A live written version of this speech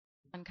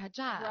Uncut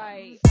Gems.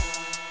 Right.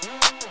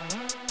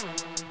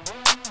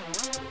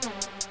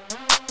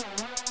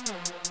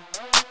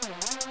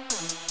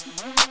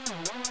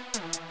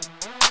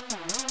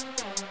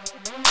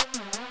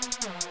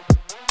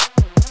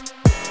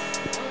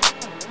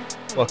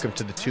 Welcome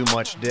to the Too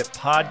Much Dip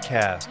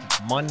podcast.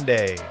 It's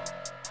Monday.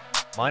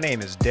 My name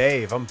is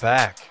Dave. I'm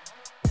back.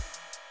 I'm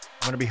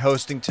going to be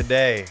hosting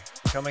today.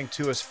 Coming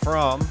to us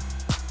from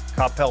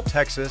Coppell,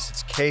 Texas,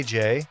 it's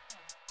KJ.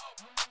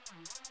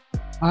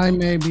 I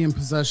may be in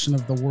possession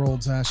of the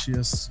world's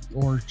ashiest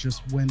or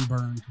just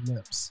wind-burned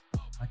lips,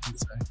 I can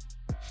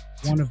say.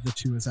 One of the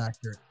two is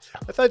accurate.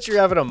 I thought you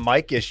were having a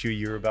mic issue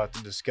you were about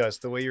to discuss,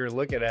 the way you were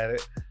looking at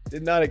it.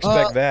 Did not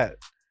expect that.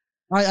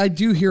 I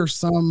do hear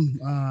some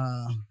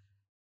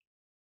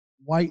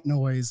white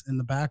noise in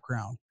the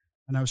background,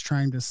 and I was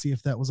trying to see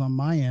if that was on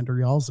my end or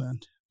y'all's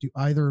end. Do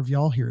either of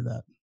y'all hear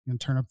that? You can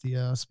turn up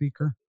the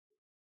speaker.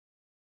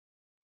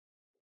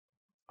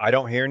 I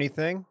don't hear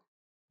anything.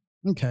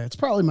 Okay, it's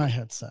probably my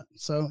headset.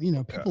 So,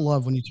 people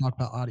love when you talk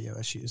about audio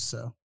issues.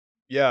 So,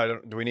 Yeah,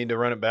 do we need to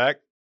run it back?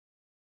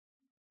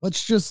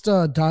 let's just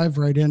dive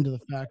right into the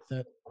fact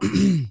that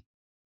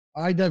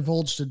I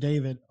divulged to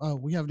David. Oh,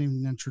 we haven't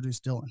even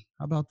introduced Dylan.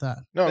 How about that?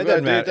 No, It go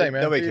doesn't ahead, do your matter. thing,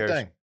 man. Nobody Do your cares.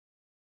 thing.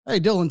 Hey,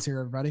 Dylan's here,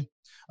 everybody.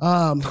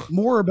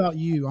 More about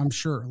you, I'm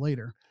sure,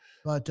 later.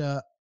 But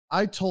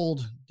I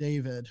told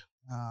David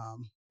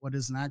what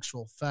is an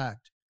actual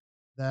fact,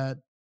 that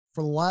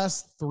for the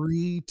last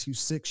 3 to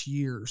 6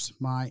 years,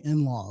 my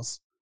in-laws,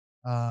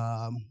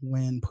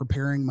 when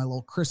preparing my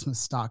little Christmas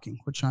stocking,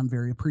 which I'm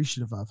very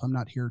appreciative of, I'm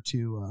not here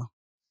to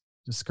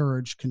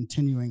discourage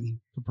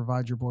continuing to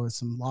provide your boy with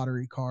some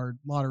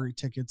lottery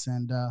tickets,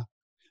 and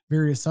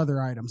various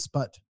other items.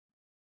 But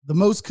the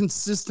most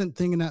consistent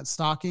thing in that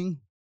stocking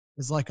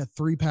is like a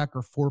 3-pack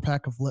or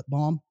 4-pack of lip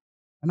balm.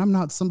 And I'm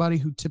not somebody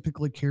who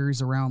typically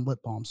carries around lip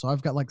balm. So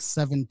I've got like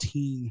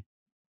 17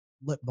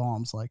 lip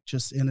balms, like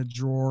just in a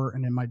drawer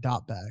and in my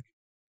dot bag.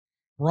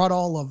 Brought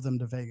all of them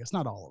to Vegas.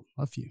 Not all of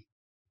them, a few.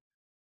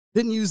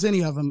 Didn't use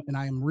any of them. And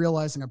I am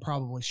realizing I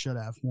probably should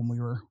have when we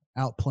were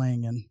out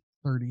playing in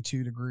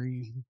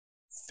 32-degree,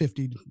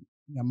 50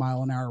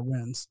 mile an hour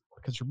winds,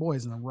 because your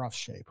boy's in a rough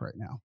shape right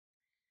now.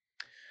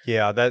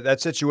 Yeah,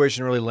 that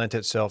situation really lent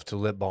itself to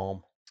lip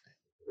balm.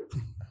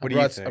 What do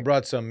you I think?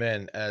 brought some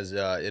in as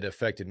it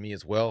affected me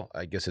as well.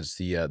 I guess it's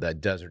the that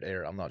desert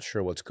air. I'm not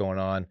sure what's going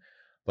on,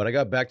 but I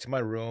got back to my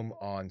room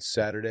on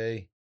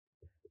Saturday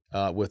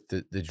with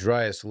the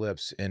driest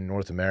lips in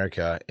North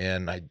America,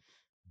 and I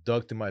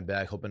dug through my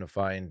bag hoping to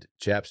find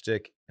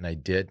chapstick, and I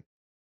did.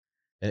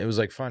 And it was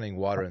like finding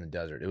water in the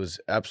desert. It was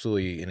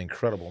absolutely an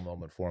incredible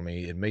moment for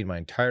me. It made my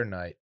entire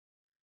night.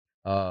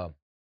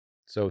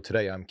 So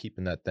today I'm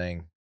keeping that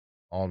thing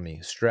on me,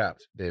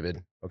 strapped,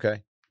 David.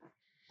 Okay.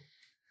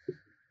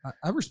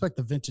 I respect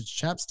the vintage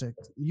chapstick.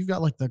 You've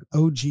got like the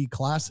OG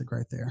classic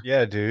right there.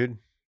 Yeah, dude.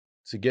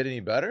 Does it get any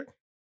better?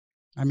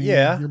 I mean,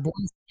 Yeah. your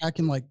boy's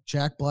packing like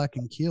Jack Black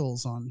and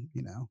Keels on,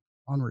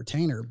 on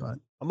retainer, but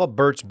I'm a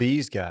Burt's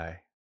Bees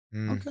guy.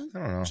 okay. I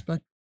don't know.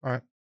 Respect. All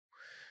right.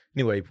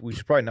 Anyway, we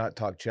should probably not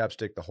talk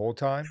chapstick the whole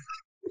time,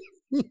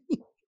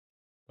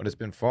 but it's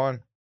been fun.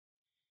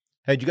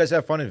 Hey, did you guys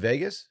have fun in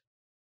Vegas?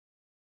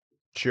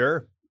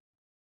 Sure.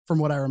 From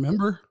what I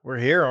remember. We're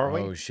here, aren't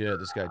Oh we? shit,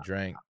 this guy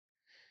drank.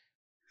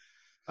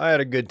 I had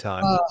a good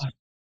time.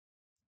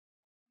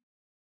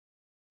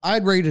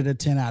 I'd rate it a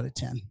 10 out of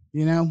 10,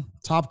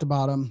 top to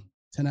bottom,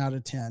 10 out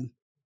of 10.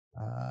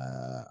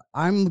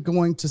 I'm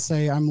going to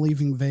say I'm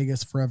leaving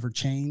Vegas forever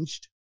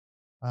changed,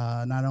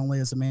 not only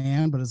as a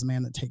man, but as a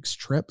man that takes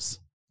trips.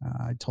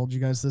 I told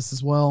you guys this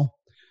as well,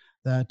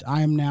 that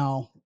I am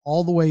now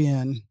all the way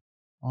in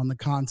on the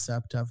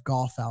concept of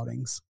golf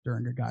outings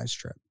during a guy's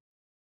trip.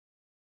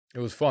 It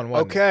was fun,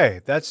 wasn't it?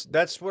 Okay,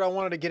 that's what I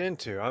wanted to get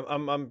into.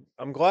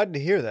 I'm glad to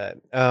hear that.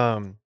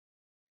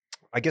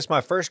 I guess my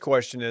first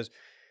question is,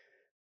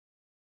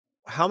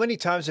 how many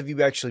times have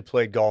you actually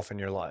played golf in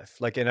your life?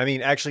 And I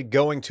mean, actually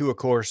going to a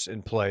course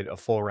and played a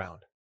full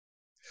round.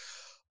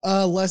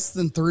 Less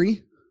than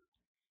 3.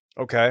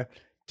 Okay.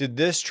 Did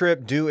this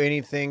trip do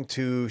anything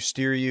to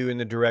steer you in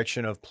the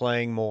direction of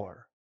playing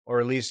more, or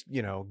at least,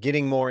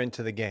 getting more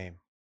into the game?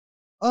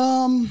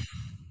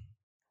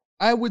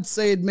 I would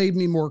say it made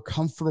me more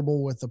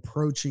comfortable with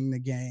approaching the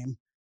game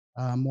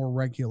more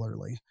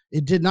regularly.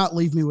 It did not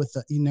leave me with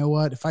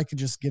if I could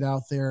just get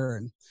out there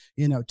and,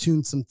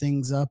 tune some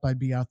things up, I'd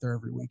be out there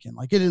every weekend.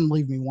 It didn't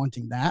leave me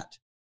wanting that,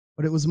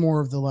 but it was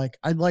more of the,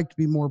 I'd like to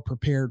be more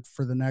prepared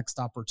for the next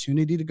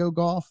opportunity to go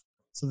golf.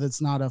 So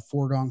that's not a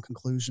foregone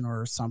conclusion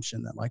or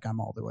assumption that I'm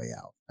all the way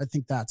out. I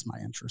think that's my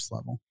interest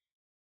level.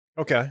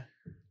 Okay.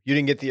 You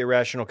didn't get the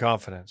irrational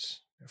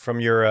confidence from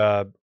your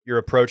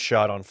approach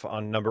shot on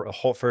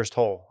first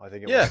hole, I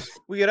think it Yeah, was.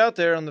 we get out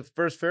there on the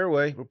first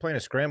fairway. We're playing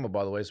a scramble,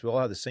 by the way, so we all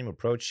have the same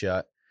approach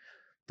shot.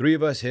 3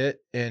 of us hit,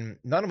 and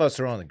none of us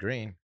are on the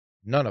green.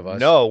 None of us.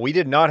 No, we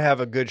did not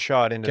have a good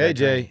shot into that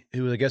green. KJ,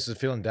 who I guess is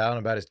feeling down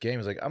about his game,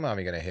 is like, I'm not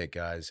even gonna hit,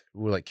 guys.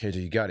 We're like, KJ,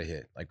 you got to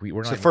hit.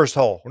 We're It's not the first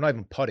hole. We're not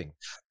even putting.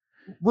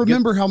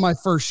 Remember how my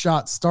first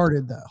shot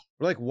started, though.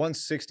 We're like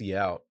 160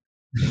 out,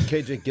 and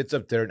KJ gets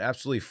up there and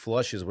absolutely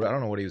flushes. I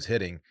don't know what he was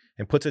hitting,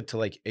 and puts it to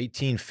like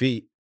 18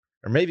 feet,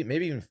 or maybe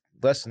even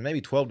less than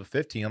maybe 12 to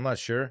 15. I'm not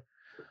sure.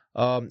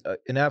 An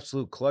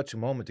absolute clutch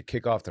moment to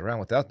kick off the round.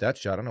 Without that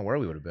shot, I don't know where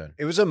we would have been.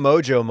 It was a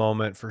mojo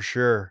moment for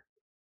sure.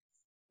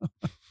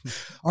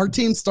 Our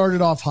team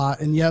started off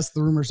hot, and yes,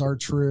 the rumors are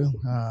true.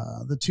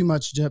 The Too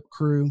Much Dip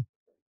crew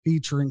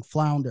featuring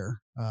Flounder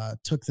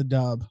took the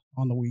dub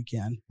on the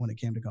weekend when it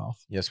came to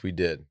golf. Yes, we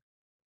did.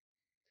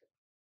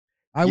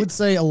 I would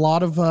say a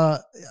lot of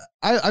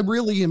I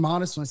really am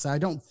honest when I say I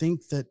don't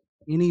think that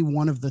any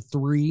one of the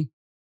three,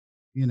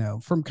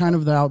 from kind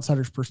of the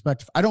outsider's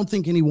perspective, I don't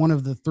think any one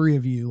of the three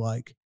of you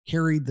like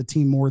carried the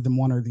team more than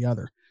one or the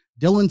other.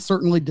 Dylan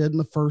certainly did in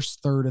the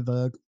first third of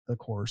the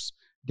course.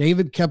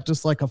 David kept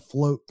us like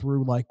afloat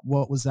through like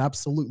what was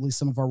absolutely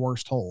some of our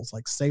worst holes,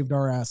 like saved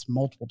our ass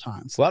multiple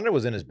times. Flounder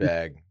was in his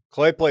bag.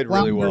 Clay played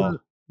really well.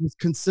 Was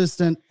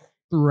consistent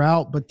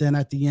throughout, but then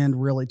at the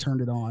end really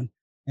turned it on.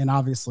 And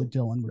obviously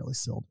Dylan really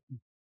sealed it.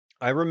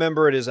 I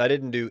remember it as I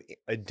didn't do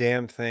a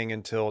damn thing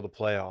until the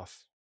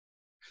playoff.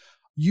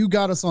 You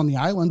got us on the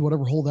island,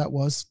 whatever hole that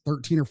was,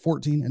 13 or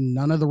 14, and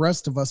none of the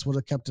rest of us would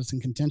have kept us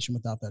in contention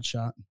without that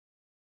shot.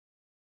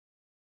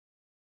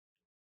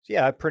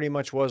 Yeah, I pretty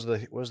much was the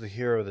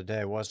hero of the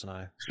day, wasn't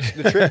I?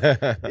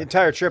 The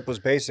entire trip was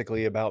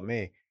basically about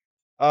me.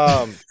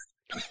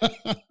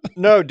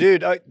 No,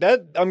 dude,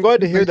 I'm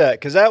glad to hear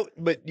that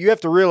but you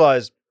have to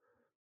realize,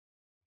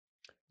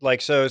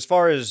 like, so as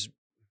far as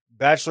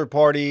bachelor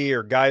party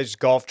or guys'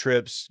 golf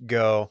trips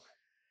go,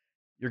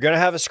 you're going to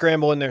have a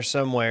scramble in there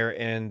somewhere.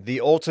 And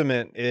the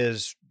ultimate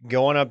is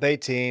going up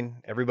 18,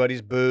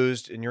 everybody's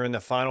boozed, and you're in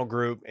the final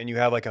group, and you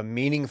have like a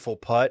meaningful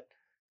putt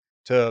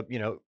to,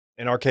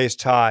 in our case,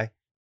 tie.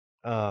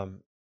 And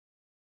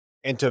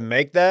to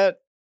make that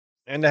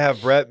and to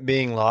have Brett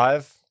being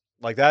live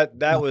like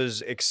that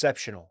was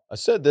exceptional. I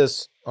said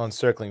this on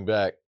Circling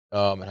Back,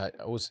 and I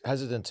was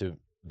hesitant to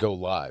go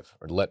live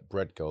or let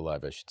Brett go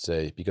live, I should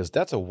say, because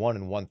that's a 1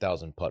 in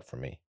 1,000 putt for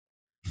me.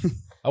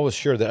 I was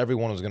sure that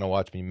everyone was going to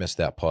watch me miss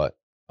that putt,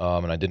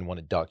 and I didn't want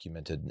it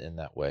documented in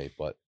that way,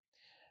 but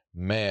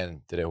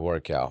man, did it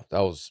work out. That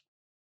was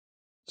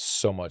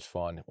so much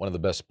fun. One of the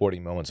best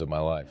sporting moments of my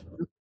life.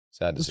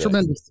 Sad to say.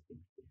 Tremendous.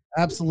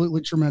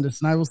 Absolutely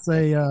tremendous. And I will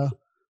say,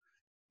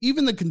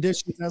 even the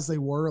conditions as they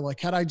were, like,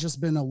 had I just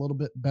been a little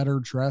bit better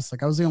dressed,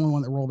 like I was the only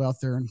one that rolled out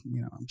there in,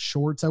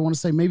 shorts. I want to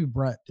say maybe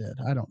Brett did.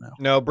 I don't know.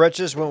 No, Brett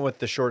just went with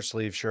the short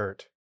sleeve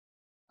shirt.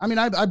 I mean,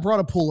 I brought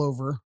a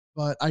pullover,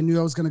 but I knew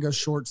I was going to go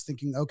shorts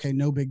thinking, okay,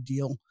 no big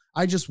deal.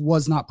 I just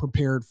was not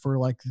prepared for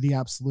like the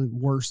absolute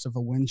worst of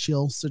a wind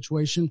chill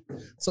situation.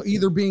 So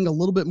either being a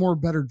little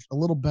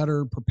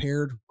better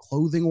prepared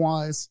clothing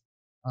wise,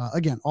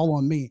 again, all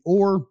on me,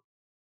 or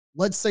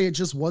let's say it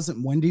just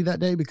wasn't windy that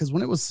day, because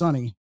when it was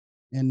sunny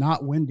and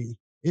not windy,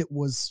 it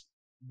was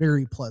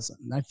very pleasant.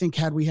 And I think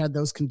had we had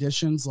those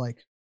conditions like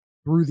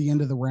through the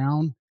end of the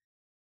round,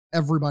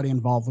 everybody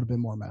involved would have been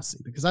more messy,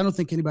 because I don't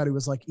think anybody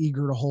was like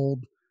eager to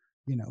hold,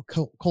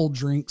 cold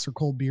drinks or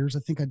cold beers.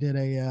 I think I did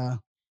a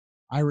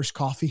Irish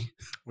coffee.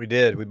 We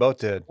did. We both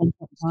did.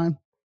 Time.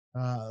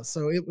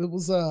 So it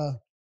was a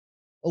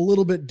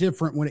little bit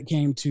different when it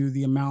came to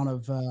the amount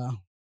of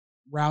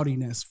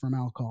rowdiness from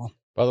alcohol.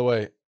 By the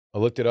way, I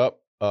looked it up.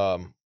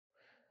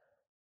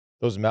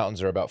 Those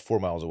mountains are about 4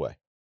 miles away.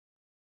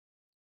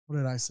 What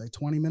did I say?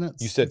 20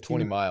 minutes? You said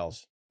 20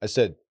 miles. I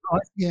said,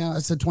 I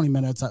said 20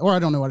 minutes, or I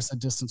don't know what I said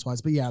distance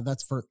wise, but yeah,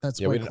 that's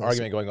we had an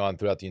argument going on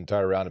throughout the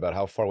entire round about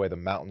how far away the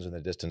mountains and the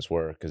distance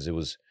were, because it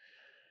was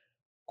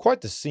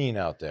quite the scene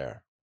out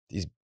there.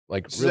 These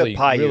like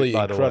really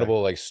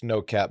incredible like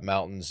snow-capped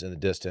mountains in the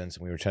distance,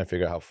 and we were trying to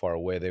figure out how far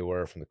away they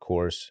were from the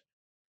course.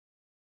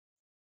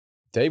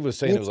 Dave was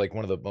saying it was like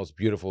one of the most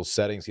beautiful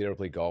settings he'd ever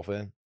played golf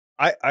in.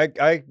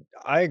 I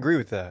agree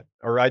with that,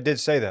 or I did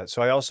say that,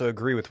 so I also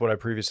agree with what I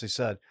previously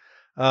said.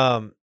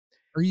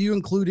 Are you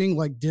including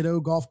like Ditto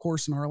golf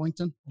course in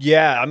Arlington?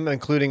 Yeah, I'm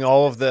including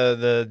all of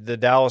the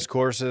Dallas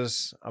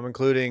courses. I'm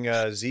including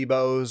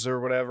Zebo's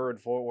or whatever in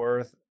Fort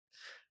Worth.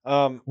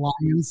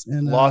 Lions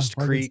and Lost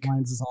Creek.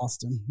 Lions is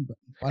Austin, but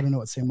I don't know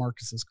what San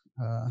Marcos's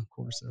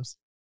course is.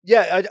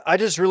 Yeah, I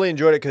just really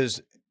enjoyed it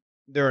because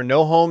there are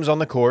no homes on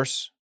the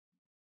course,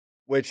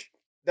 which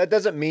that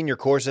doesn't mean your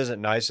course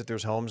isn't nice if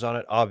there's homes on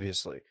it,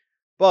 obviously.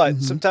 But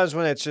sometimes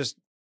when it's just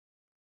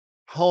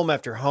home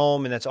after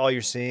home and that's all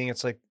you're seeing,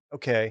 it's like,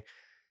 okay.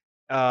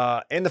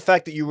 And the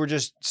fact that you were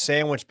just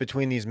sandwiched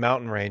between these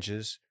mountain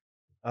ranges,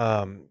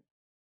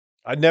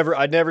 I'd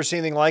never seen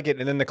anything like it.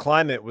 And then the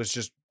climate was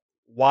just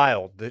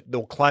wild.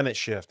 The climate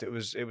shift, it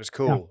was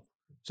cool. Yeah.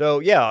 So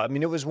yeah, I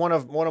mean, it was one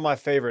of my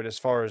favorite as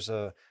far as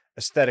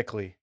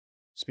aesthetically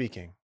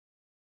speaking.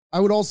 I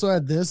would also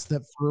add this,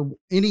 that for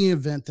any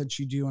event that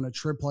you do on a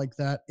trip like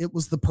that, it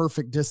was the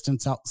perfect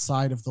distance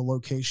outside of the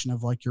location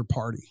of like your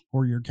party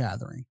or your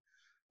gathering.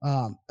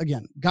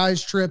 Again,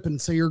 guys trip, and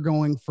say you're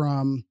going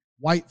from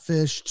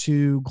Whitefish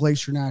to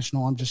Glacier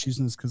National. I'm just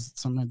using this because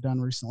it's something I've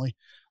done recently.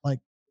 Like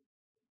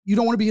you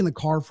don't want to be in the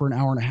car for an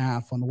hour and a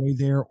half on the way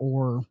there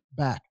or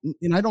back.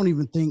 And I don't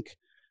even think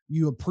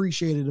you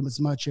appreciated them as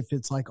much if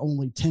it's like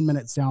only 10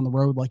 minutes down the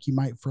road, like you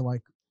might for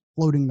like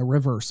floating the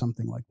river or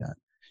something like that.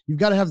 You've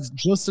got to have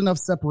just enough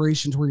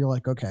separation to where you're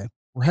like, okay,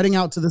 we're heading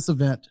out to this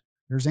event.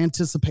 There's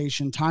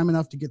anticipation, time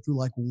enough to get through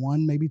like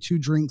one, maybe two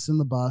drinks in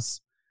the bus.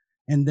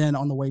 And then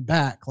on the way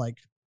back, like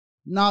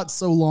not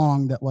so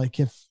long that like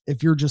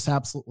if you're just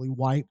absolutely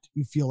wiped,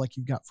 you feel like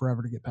you've got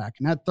forever to get back.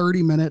 And that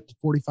 30-minute,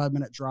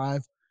 45-minute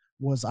drive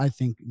was, I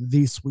think,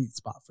 the sweet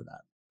spot for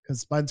that.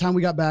 Because by the time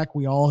we got back,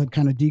 we all had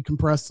kind of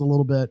decompressed a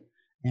little bit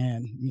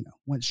and,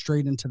 went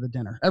straight into the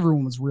dinner.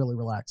 Everyone was really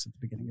relaxed at the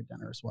beginning of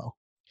dinner as well.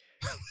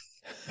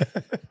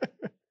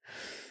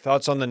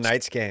 Thoughts on the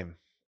Knights game?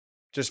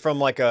 Just from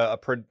like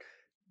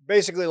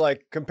basically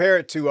like compare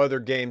it to other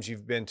games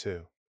you've been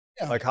to,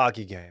 Yeah. like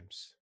hockey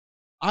games.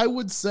 I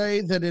would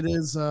say that it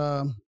is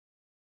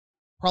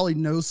probably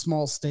no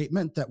small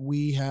statement that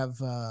we have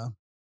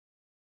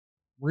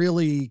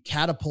really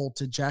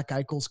catapulted Jack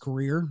Eichel's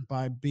career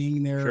by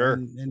being there Sure.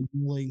 and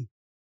really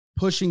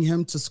pushing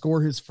him to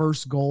score his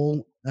first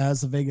goal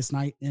as a Vegas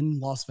Knight in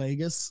Las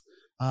Vegas.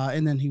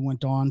 And then he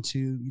went on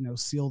to,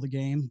 seal the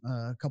game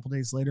a couple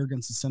days later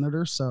against the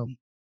Senators. So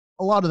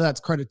a lot of that's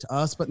credit to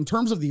us. But in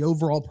terms of the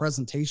overall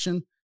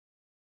presentation,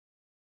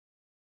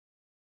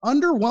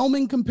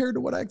 underwhelming compared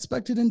to what I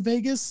expected in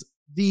Vegas.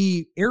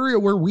 The area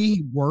where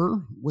we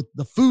were with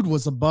the food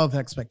was above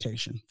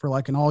expectation for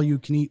like an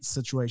all-you-can-eat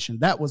situation.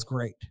 That was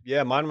great.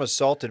 Yeah, mine was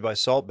salted by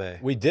Salt Bay.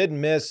 We did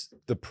miss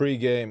the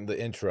pregame,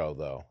 the intro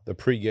though, the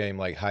pregame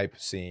like hype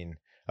scene.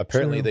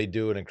 Apparently True. they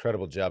do an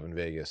incredible job in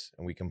Vegas,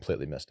 and we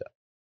completely missed it.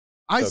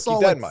 I So saw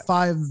keep that in like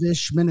mind.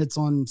 5-ish minutes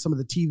on some of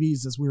the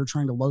TVs as we were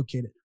trying to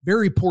locate it.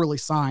 Very poorly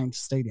signed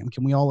stadium.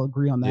 Can we all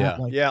agree on that? Yeah.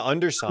 Like, Yeah,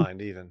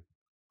 undersigned even.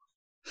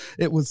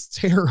 it was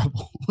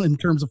terrible in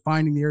terms of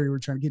finding the area we were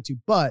trying to get to.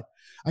 But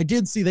I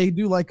did see they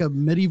do like a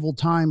medieval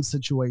times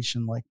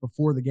situation like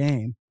before the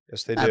game.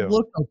 Yes, they That do.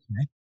 looked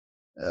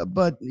okay.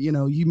 But,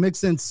 you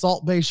mix in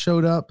Salt Bay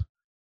showed up.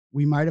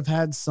 We might have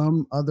had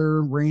some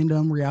other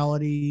random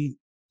reality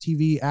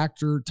TV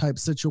actor type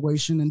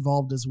situation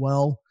involved as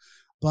well.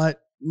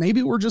 But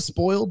maybe we're just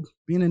spoiled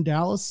being in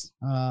Dallas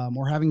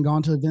or having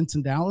gone to events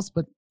in Dallas.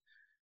 But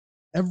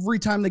every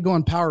time they go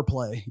on power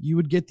play, you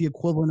would get the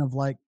equivalent of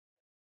like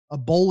a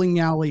bowling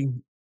alley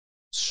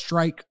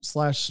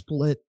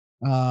strike/split,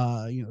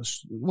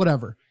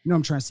 whatever. You know what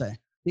I'm trying to say?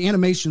 The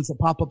animations that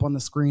pop up on the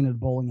screen at the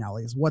bowling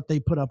alley is what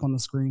they put up on the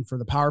screen for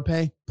the power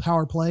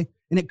play,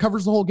 and it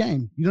covers the whole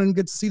game. You don't even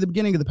get to see the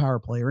beginning of the power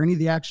play or any of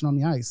the action on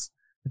the ice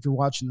if you're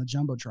watching the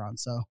Jumbotron.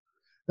 So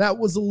that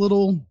was a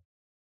little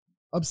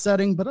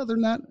upsetting, but other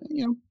than that,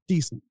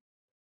 decent.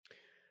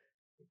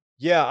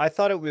 Yeah, I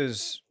thought it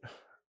was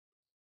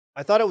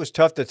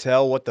tough to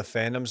tell what the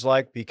fandom's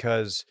like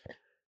because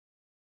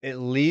at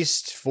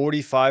least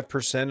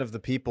 45% of the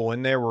people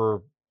in there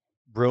were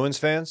Bruins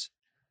fans.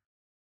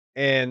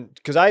 And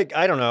because I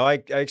don't know,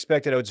 I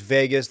expected it's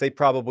Vegas. They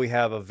probably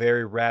have a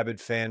very rabid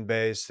fan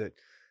base that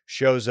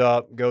shows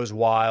up, goes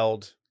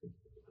wild.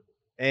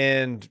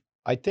 And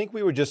I think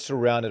we were just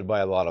surrounded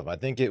by a lot of them. I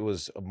think it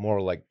was more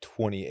like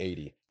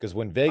 20-80 because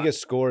when Vegas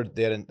scored,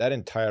 that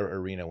entire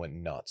arena went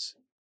nuts.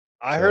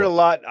 I So, heard a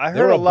lot.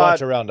 There were a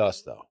bunch around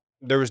us though.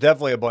 There was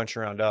definitely a bunch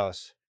around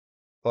us.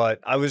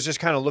 But I was just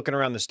kind of looking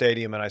around the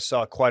stadium and I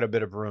saw quite a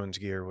bit of Bruins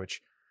gear,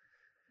 which,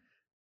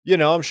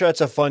 I'm sure it's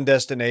a fun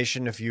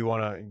destination if you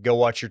want to go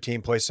watch your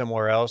team play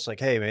somewhere else. Like,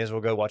 hey, may as well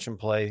go watch them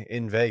play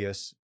in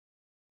Vegas.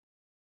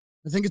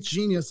 I think it's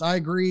genius. I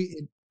agree.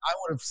 I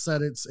would have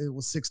said it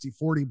was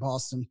 60-40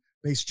 Boston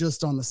based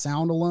just on the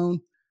sound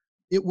alone.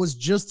 It was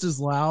just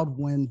as loud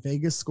when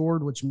Vegas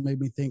scored, which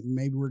made me think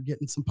maybe we're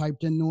getting some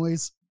piped in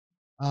noise.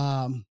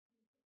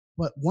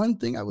 But one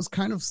thing I was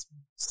kind of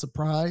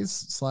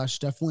surprised /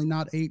 definitely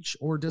not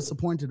or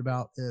disappointed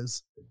about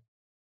is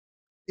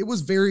it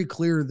was very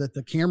clear that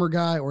the camera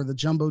guy or the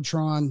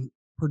Jumbotron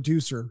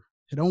producer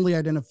had only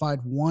identified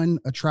one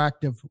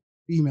attractive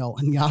female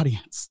in the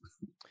audience.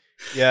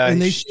 Yeah,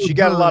 And they she showed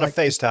got a her, lot of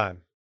like, FaceTime.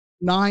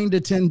 9 to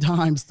 10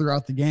 times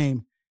throughout the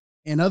game.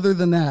 And other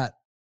than that,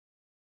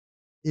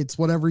 it's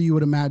whatever you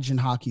would imagine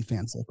hockey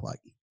fans look like.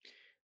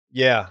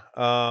 Yeah.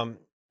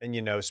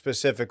 And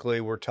specifically,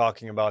 we're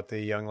talking about the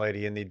young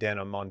lady in the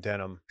denim on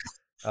denim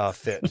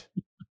fit.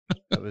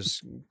 That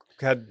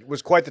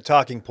was quite the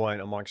talking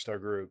point amongst our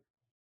group.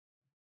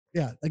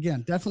 Yeah,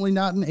 again, definitely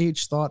not an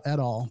H thought at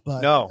all,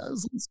 but No. I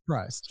was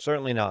surprised.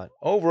 Certainly not.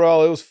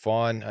 Overall, it was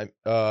fun.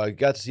 I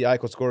got to see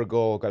Eichel score a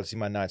goal. Got to see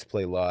my Knights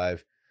play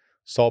live.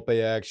 Salt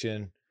Bay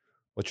action.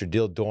 What's your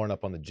deal? Dorn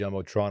up on the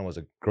Jumbotron was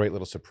a great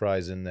little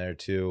surprise in there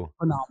too.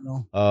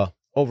 Phenomenal.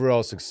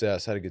 Overall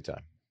success. Had a good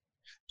time.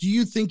 Do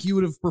you think you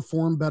would have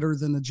performed better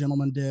than the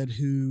gentleman did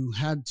who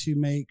had to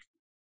make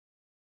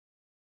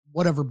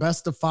whatever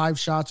best of 5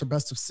 shots or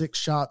best of 6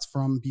 shots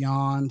from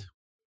beyond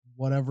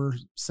whatever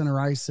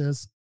center ice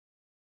is?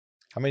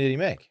 How many did he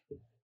make?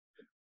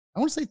 I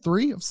want to say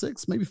 3 of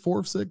 6, maybe 4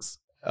 of 6.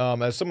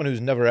 As someone who's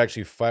never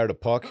actually fired a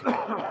puck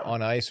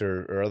on ice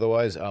or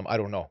otherwise, I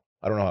don't know.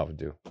 I don't know how to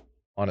do,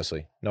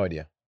 Honestly, no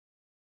idea.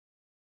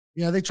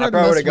 Yeah, they I tried to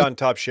probably would mess have with. gone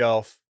top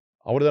shelf.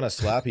 I would have done a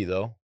slappy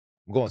though.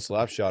 I'm going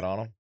slap shot on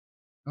him.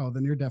 Oh,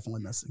 then you're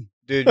definitely missing.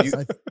 Dude, 'Cause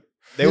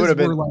they would his have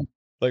were been. like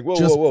Like, whoa, whoa,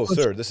 just whoa,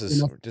 pushed sir. This is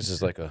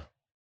enough. like a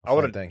I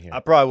would fun have. thing here.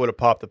 I probably would have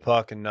popped the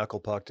puck and knuckle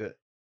pucked it.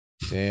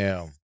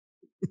 Damn.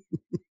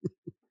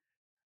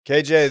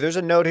 KJ, there's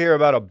a note here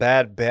about a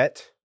bad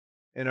bet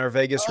in our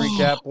Vegas Oh,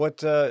 recap.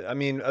 What? I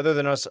mean, other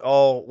than us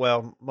all,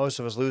 well, most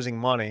of us losing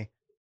money.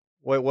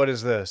 What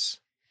is this?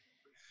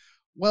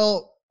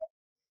 well,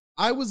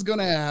 I was going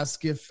to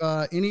ask if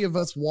any of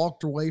us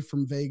walked away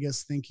from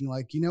Vegas thinking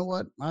like, you know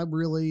what, I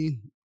really,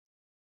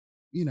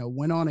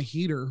 went on a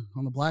heater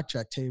on the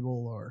blackjack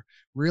table, or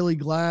really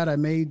glad I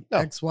made No.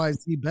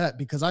 XYZ bet,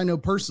 because I know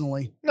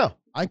personally No.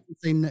 I can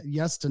say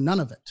yes to none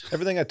of it.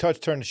 Everything I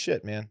touched turned to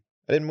shit, man.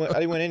 I didn't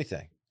win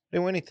anything. I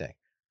didn't win anything.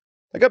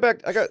 I got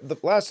back.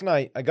 Last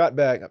night. I got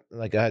back.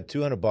 Like I had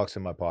 $200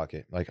 in my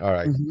pocket. Like, all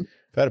right, Mhm.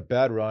 if I had a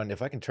bad run,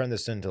 if I can turn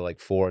this into like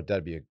 4,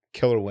 that'd be a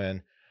killer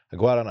win. I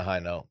go out on a high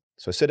note.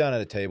 So I sit down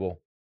at a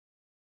table,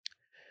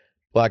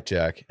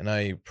 blackjack, and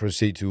I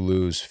proceed to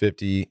lose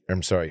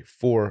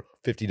 4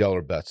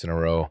 $50 bets in a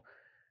row. I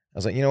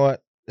was like, you know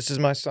what? This is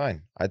my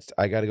sign.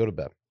 I got to go to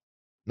bed.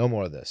 No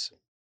more of this.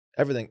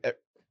 Everything.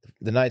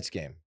 The night's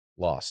game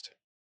lost.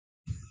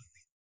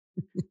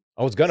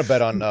 I was gonna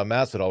bet on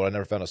Masvidal, but I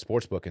never found a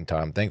sports book in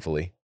time.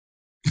 Thankfully.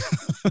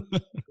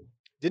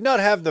 Did not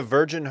have the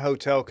Virgin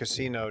Hotel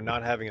Casino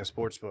not having a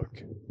sports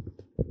book.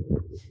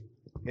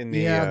 In the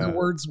Yeah, the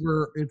words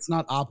were, it's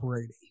not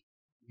operating.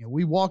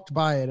 We walked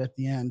by it at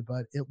the end,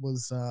 but it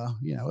was,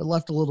 it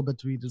left a little bit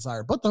to be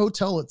desired. But the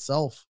hotel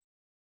itself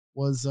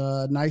was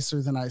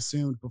nicer than I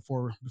assumed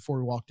before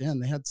we walked in.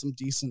 They had some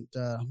decent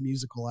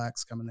musical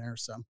acts coming there.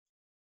 So,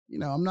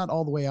 I'm not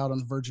all the way out on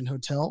the Virgin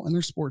Hotel, and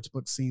their sports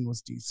book scene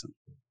was decent.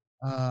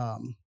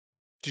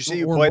 did you see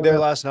you or played there whatever.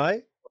 last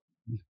night?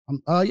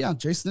 Yeah,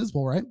 Jason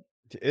Isbell, right?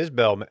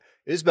 Isbell,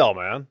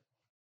 man.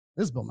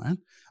 Isbell, man.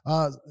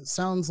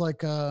 Sounds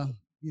like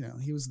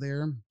he was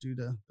there due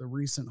to the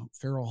recent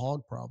feral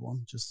hog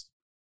problem. Just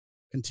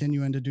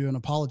continuing to do an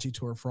apology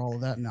tour for all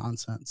of that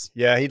nonsense.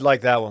 Yeah, he'd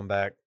like that one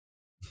back.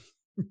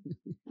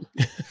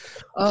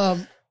 All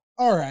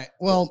right.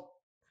 Well,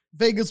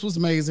 Vegas was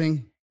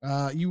amazing.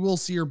 You will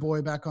see your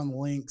boy back on the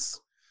links,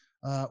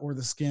 or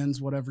the skins,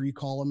 whatever you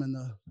call them in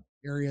the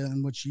area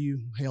in which you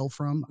hail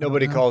from.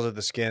 Nobody calls it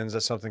the skins.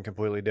 That's something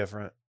completely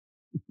different.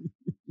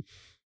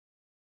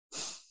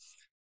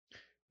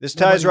 This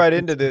ties right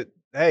into the,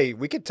 hey,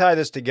 we could tie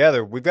this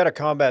together. We've got a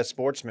Combat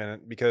Sports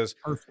Minute because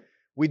Perfect.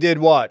 we did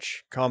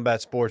watch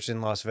Combat Sports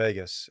in Las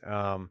Vegas.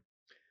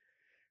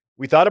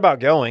 We thought about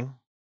going.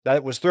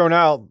 That was thrown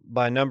out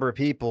by a number of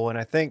people, and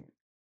I think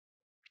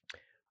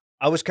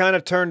I was kind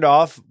of turned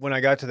off when I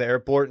got to the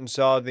airport and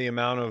saw the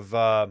amount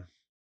of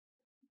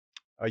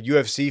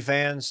UFC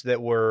fans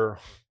that were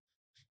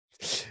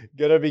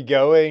gonna be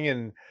going,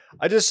 and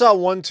I just saw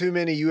one too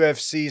many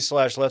UFC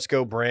 / Let's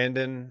Go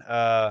Brandon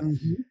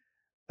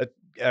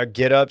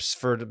get-ups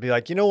to be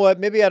like, you know what?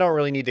 Maybe I don't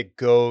really need to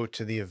go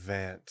to the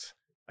event.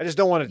 I just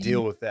don't want to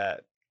deal with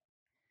that.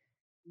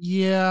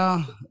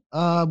 Yeah.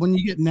 When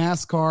you get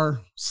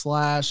NASCAR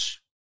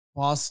 /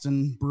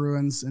 Boston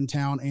Bruins in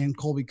town and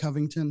Colby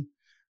Covington,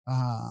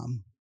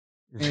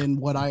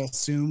 and what I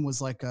assume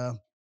was like a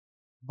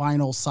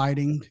vinyl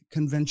siding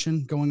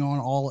convention going on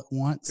all at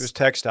once. It was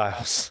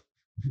textiles.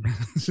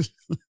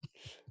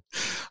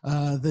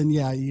 Then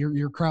yeah,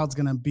 your crowd's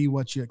gonna be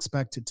what you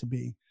expect it to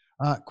be.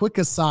 Quick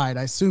aside,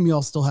 I assume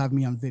y'all still have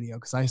me on video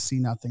because I see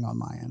nothing on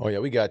my end. Oh yeah,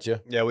 we got you.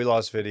 Yeah, we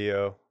lost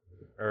video,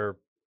 or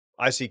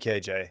I see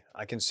KJ.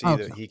 I can see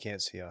that he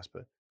can't see us,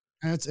 but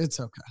it's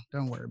okay.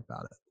 Don't worry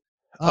about it.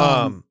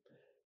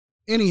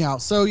 Anyhow,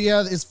 so yeah,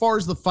 as far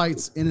as the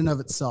fights in and of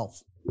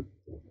itself,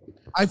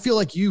 I feel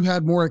like you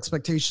had more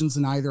expectations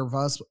than either of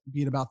us,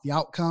 be it about the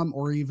outcome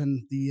or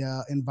even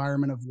the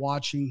environment of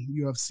watching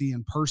UFC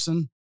in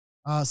person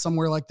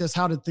somewhere like this.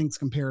 How did things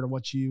compare to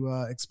what you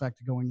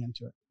expected going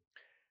into it?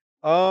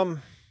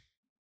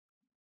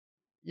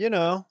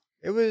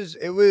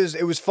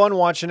 It was fun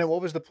watching it.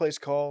 What was the place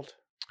called?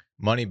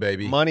 Money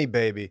Baby. Money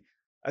Baby.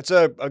 That's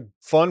a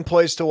fun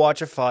place to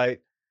watch a fight.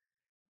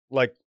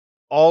 Like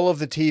all of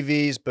the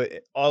TVs,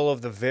 but all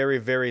of the very,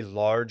 very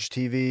large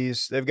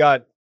TVs. They've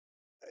got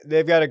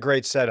a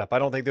great setup. I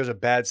don't think there's a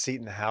bad seat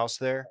in the house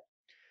there.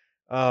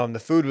 The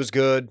food was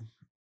good,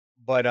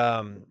 but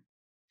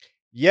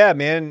yeah,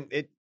 man,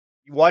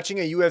 watching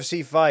a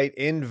UFC fight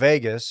in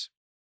Vegas,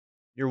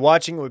 you're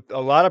watching with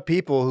a lot of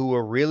people who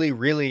are really,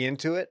 really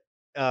into it.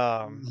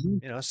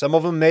 Some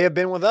of them may have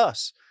been with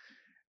us,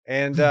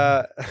 and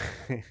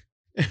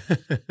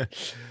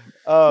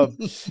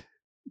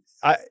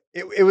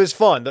it was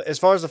fun. As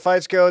far as the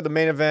fights go, the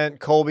main event,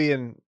 Colby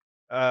and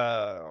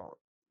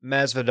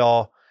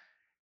Masvidal,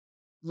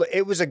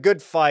 it was a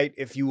good fight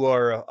if you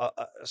are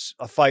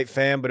a fight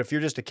fan. But if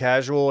you're just a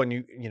casual and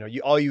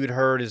you all you had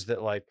heard is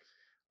that, like,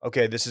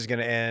 okay, this is going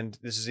to end.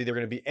 This is either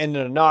going to be end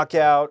in a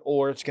knockout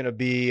or it's going to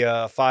be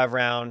a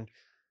 5-round.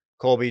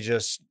 Colby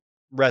just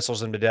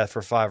wrestles him to death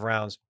for 5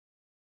 rounds.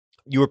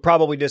 you were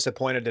probably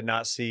disappointed to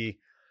not see.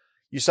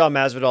 You saw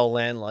Masvidal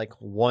land like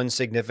one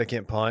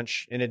significant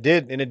punch, and it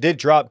did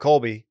drop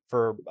Colby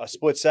for a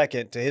split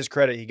second. To his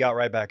credit, he got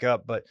right back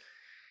up, but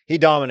he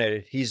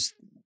dominated. He's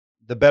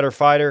the better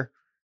fighter.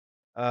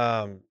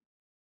 Um,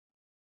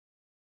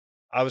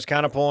 I was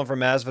kind of pulling for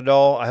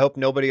Masvidal. I hope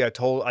nobody. I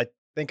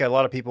think a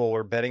lot of people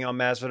were betting on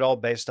Masvidal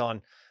based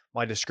on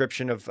my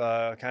description of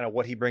kind of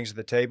what he brings to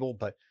the table.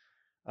 But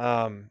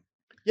um,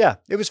 yeah,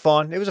 it was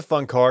fun. It was a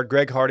fun card.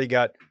 Greg Hardy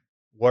got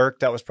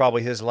worked. That was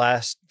probably his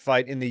last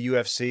fight in the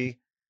UFC.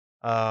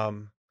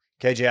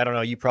 KJ, I don't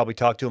know. You probably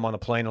talked to him on the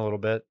plane a little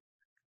bit.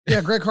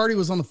 Yeah, Greg Hardy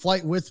was on the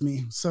flight with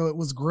me, so it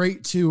was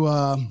great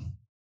to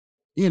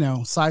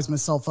size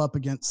myself up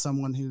against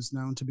someone who's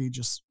known to be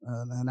just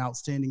an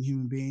outstanding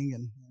human being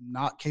and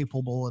not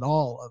capable at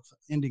all of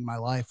ending my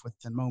life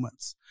within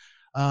moments.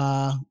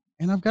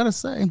 And I've got to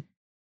say,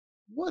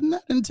 wasn't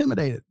that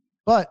intimidated,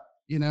 but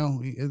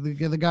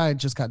the guy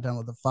just got done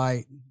with the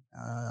fight.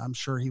 I'm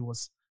sure he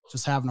was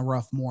just having a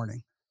rough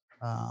morning.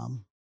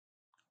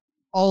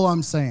 All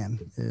I'm saying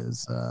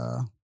is,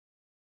 How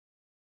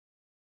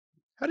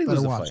did he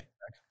lose the fight?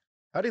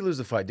 How did he lose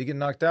the fight? Did he get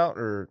knocked out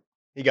or?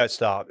 He got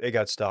stopped. It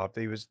got stopped.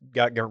 He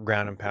got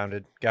ground and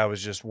pounded. Guy was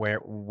just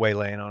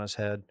waylaying on his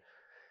head.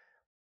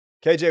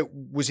 KJ,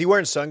 was he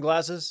wearing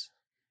sunglasses?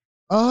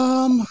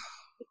 I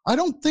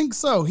don't think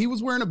so. He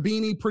was wearing a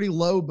beanie pretty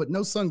low, but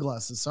no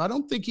sunglasses. So I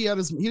don't think he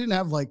didn't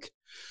have like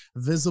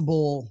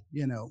visible,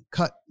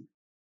 cut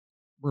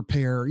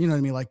repair, you know what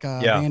I mean? Like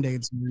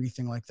Band-Aids or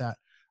anything like that.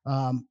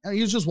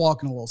 He was just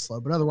walking a little slow,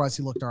 but otherwise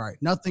he looked all right.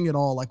 Nothing at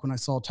all like when I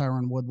saw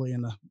Tyron Woodley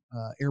in the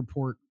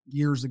airport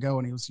years ago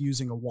and he was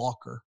using a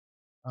walker,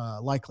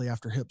 likely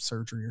after hip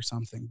surgery or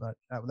something, but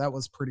that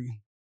was pretty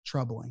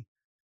troubling.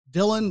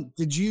 Dylan,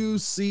 did you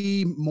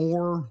see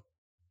more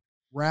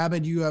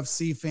rabid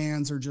UFC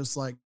fans or just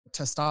like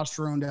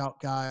testosteroned out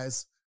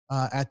guys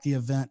at the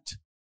event,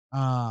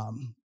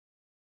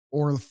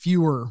 or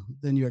fewer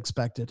than you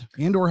expected?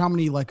 And or how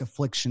many like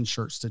Affliction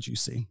shirts did you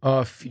see?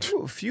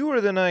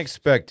 Fewer than I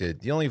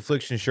expected. The only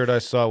Affliction shirt I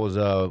saw was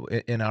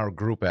in our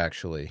group,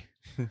 actually.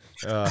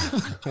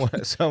 Someone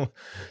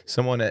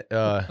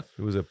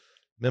who was a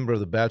member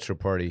of the bachelor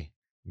party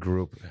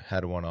group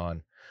had one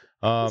on.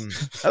 Other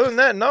than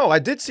that, no. I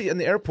did see in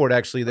the airport,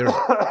 actually, there's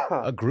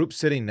a group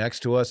sitting next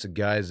to us of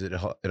guys that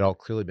had all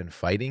clearly been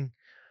fighting.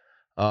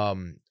 I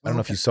don't know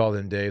if you saw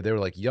them, Dave. They were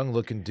like young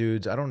looking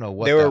dudes. I don't know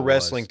what they were a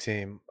wrestling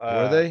team.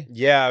 Were they?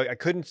 Yeah, I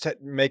couldn't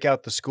make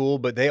out the school,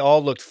 but they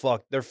all looked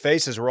fucked. Their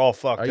faces were all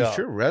fucked up. Are you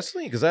sure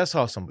wrestling? Because I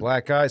saw some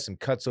black eyes, some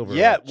cuts over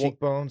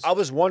cheekbones. I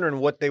was wondering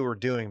what they were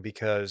doing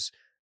because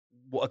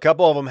a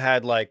couple of them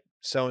had like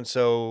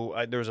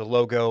so-and-so. There was a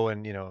logo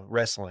and,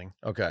 wrestling.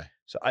 Okay.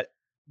 So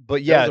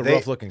but yeah, that was a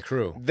rough looking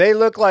crew. They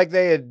looked like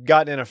they had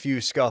gotten in a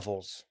few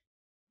scuffles.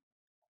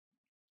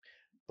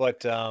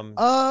 But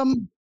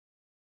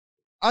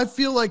I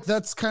feel like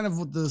that's kind of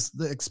what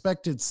the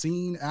expected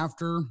scene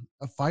after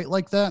a fight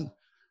like that.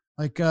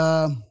 Like,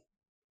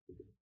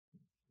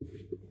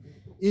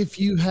 if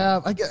you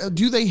have,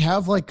 do they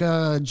have like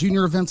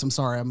junior events? I'm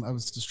sorry, I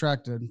was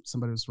distracted.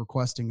 Somebody was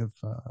requesting of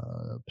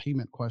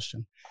payment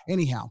question.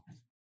 Anyhow,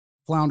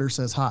 Flounder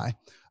says hi.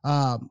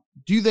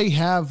 Do they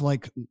have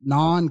like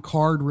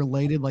non-card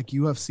related like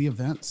UFC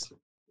events?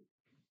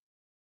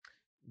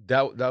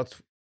 That's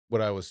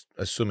what I was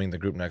assuming the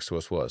group next to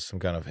us was, some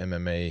kind of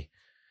MMA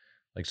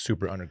like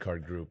super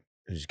undercard group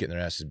who's just getting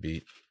their asses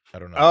beat. I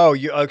don't know. Oh,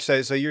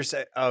 okay. So you're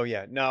saying, oh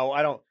yeah, no,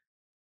 I don't.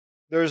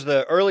 There's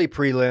the early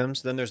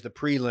prelims, then there's the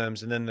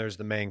prelims, and then there's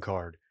the main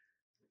card.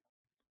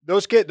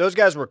 Those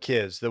guys were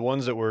kids. The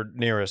ones that were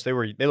nearest, they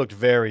looked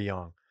very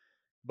young.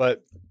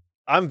 But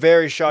I'm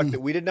very shocked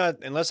that we did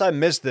not, unless I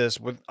missed this,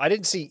 I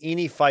didn't see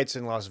any fights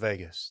in Las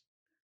Vegas.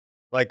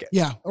 Like,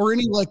 yeah, or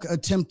any like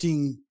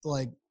attempting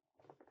like,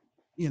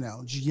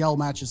 yell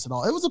matches at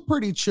all. It was a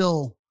pretty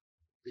chill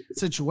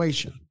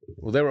situation.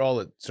 Well, they were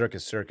all at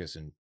Circus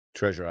and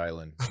Treasure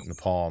Island in the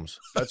Palms.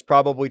 That's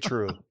probably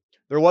true.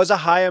 There was a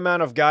high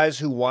amount of guys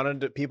who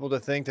wanted people to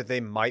think that they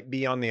might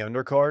be on the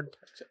undercard.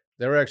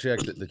 They were actually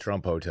at the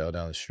Trump Hotel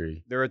down the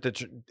street. They're at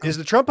is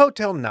the Trump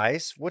Hotel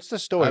nice? What's the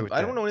story with that?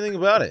 I don't know anything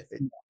about it.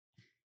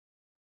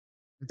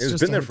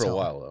 It's been there for a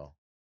while though.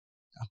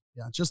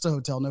 Yeah, just a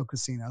hotel, no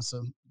casino,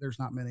 so there's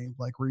not many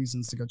like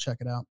reasons to go check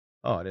it out.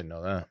 Oh, I didn't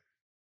know that.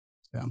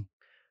 Yeah,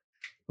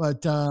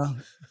 but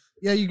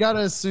yeah, you got to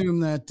assume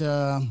that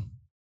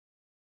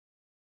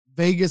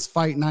Vegas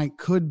fight night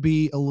could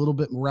be a little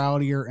bit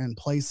rowdier in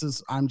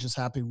places. I'm just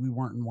happy we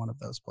weren't in one of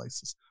those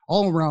places.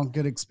 All around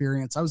good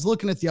experience. I was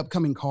looking at the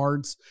upcoming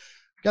cards.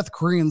 Got the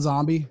Korean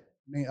Zombie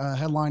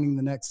headlining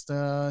the next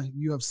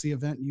UFC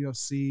event,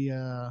 UFC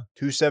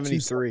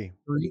 273.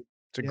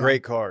 It's a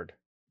great card.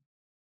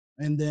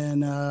 And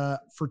then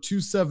for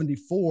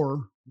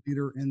 274,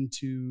 Peter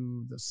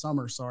into the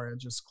summer. Sorry, I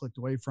just clicked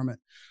away from it.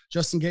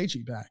 Justin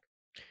Gaethje back.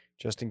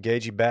 Justin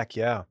Gaethje back,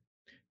 yeah.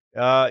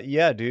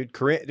 Yeah, dude.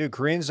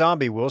 Korean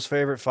Zombie, Will's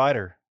favorite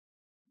fighter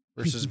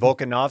versus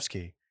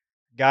Volkanovski.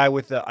 Guy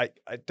with I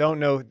don't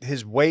know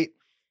his weight.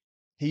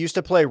 He used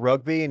to play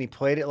rugby, and he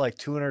played at, like,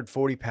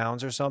 240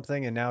 pounds or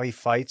something, and now he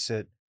fights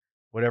at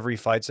whatever he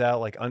fights at,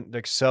 like,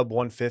 sub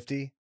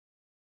 150.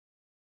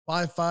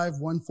 5'5",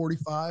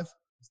 145.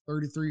 He's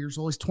 33 years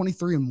old. He's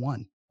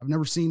 23-1. I've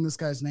never seen this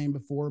guy's name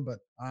before, but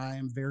I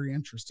am very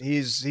interested.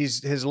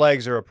 His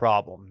legs are a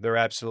problem. They're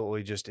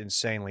absolutely just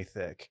insanely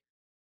thick.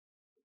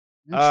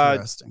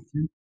 Interesting.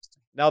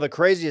 Now the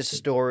craziest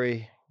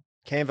story,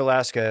 Cain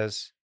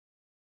Velasquez,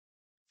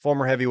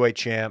 former heavyweight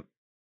champ.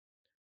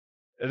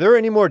 Are there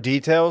any more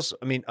details?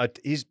 I mean,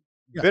 he's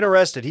been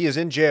arrested. He is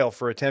in jail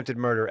for attempted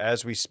murder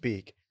as we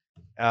speak,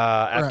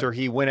 after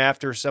he went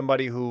after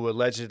somebody who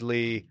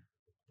allegedly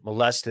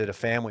molested a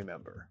family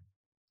member.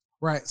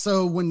 Right.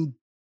 So when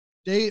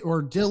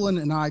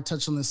Dylan and I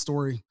touched on this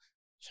story,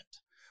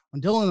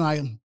 when Dylan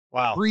and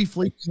I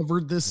briefly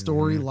covered this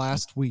story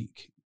last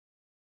week,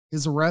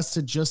 his arrest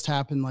had just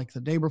happened like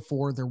the day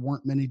before. There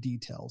weren't many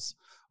details.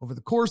 Over the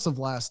course of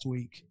last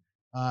week,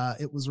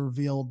 it was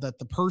revealed that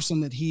the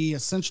person that he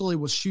essentially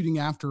was shooting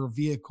after a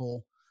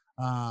vehicle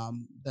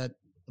that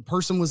the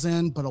person was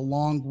in, but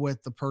along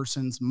with the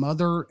person's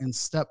mother and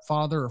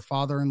stepfather or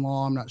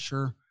father-in-law, I'm not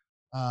sure.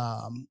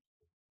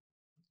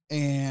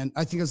 And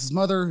I think it was his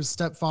mother, his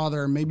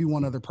stepfather, and maybe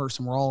one other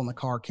person were all in the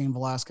car. Cain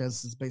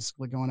Velasquez is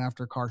basically going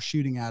after a car,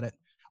 shooting at it,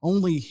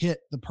 only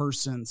hit the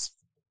person's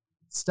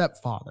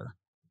stepfather,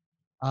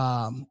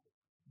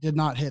 did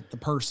not hit the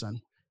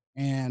person.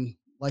 And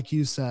like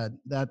you said,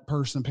 that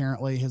person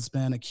apparently has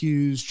been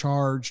accused,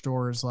 charged,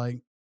 or is like,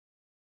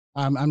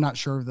 I'm not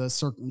sure of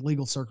the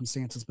legal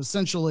circumstances, but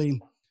essentially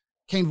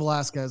Cain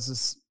Velasquez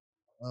is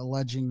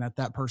alleging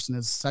that person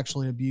is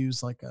sexually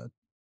abused like a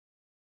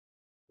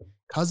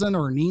cousin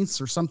or a niece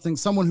or something,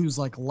 someone who's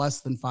like less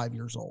than 5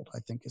 years old, I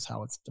think is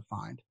how it's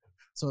defined.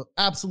 So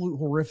absolute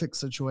horrific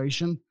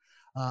situation.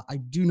 I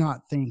do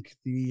not think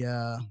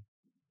that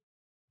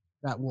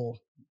will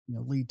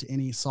lead to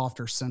any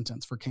softer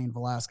sentence for Cain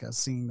Velasquez,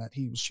 seeing that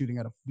he was shooting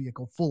at a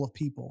vehicle full of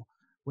people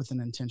with an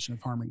intention of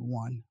harming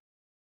one.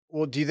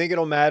 Well, do you think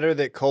it'll matter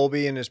that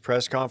Colby in his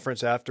press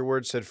conference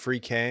afterwards said free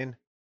Cain?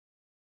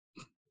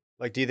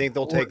 Like, do you think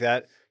they'll take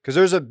that? Because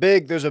there's a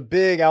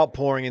big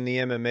outpouring in the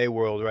MMA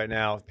world right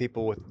now of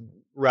people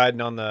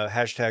riding on the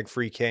hashtag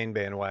free Cain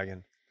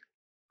bandwagon.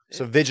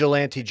 So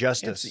vigilante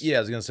justice. I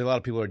was going to say a lot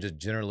of people are just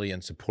generally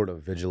in support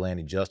of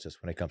vigilante justice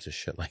when it comes to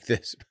shit like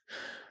this.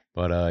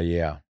 But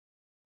yeah.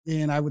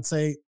 And I would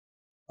say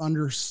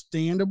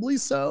understandably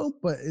so,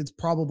 but it's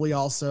probably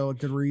also a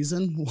good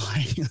reason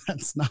why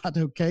that's not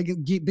okay.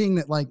 Being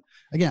that, like,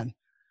 again,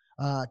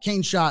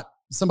 Cain shot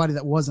somebody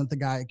that wasn't the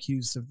guy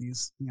accused of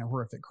these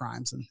horrific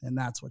crimes, and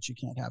that's what you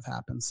can't have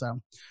happen.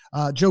 So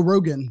Joe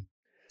Rogan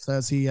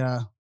says he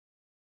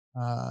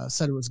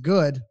said it was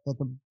good that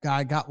the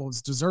guy got what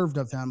was deserved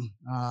of him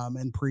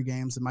in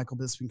pre-games, and Michael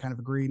Bisping kind of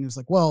agreed, and he was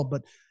like, well,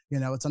 but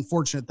it's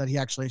unfortunate that he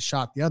actually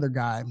shot the other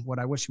guy. What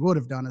I wish he would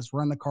have done is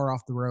run the car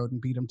off the road and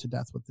beat him to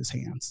death with his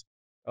hands.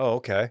 Oh,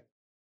 okay.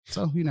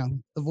 So,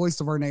 the voice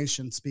of our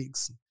nation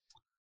speaks.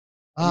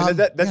 I mean,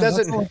 that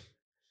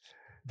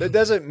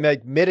doesn't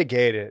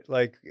mitigate it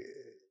like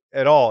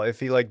at all if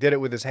he like did it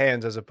with his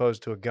hands as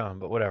opposed to a gun,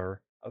 but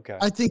whatever. Okay.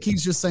 I think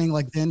he's just saying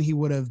like then he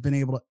would have been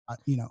able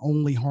to,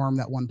 only harm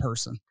that one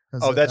person.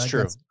 Oh, that's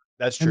true.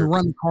 That's true. And the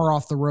run the car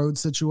off the road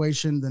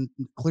situation, then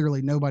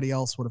clearly nobody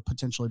else would have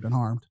potentially been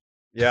harmed.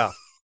 Yeah.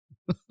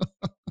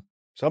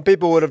 Some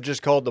people would have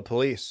just called the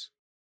police.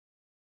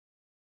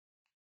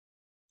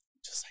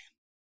 Just saying.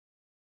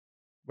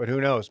 But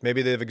who knows?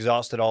 Maybe they've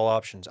exhausted all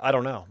options. I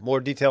don't know. More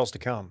details to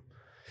come.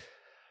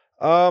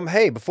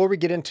 Hey, before we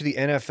get into the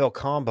NFL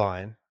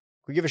Combine, can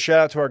we give a shout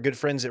out to our good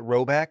friends at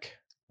Roback?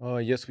 Oh,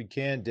 yes, we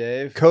can,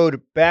 Dave.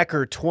 Code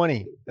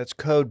BACKER20. That's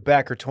code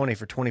BACKER20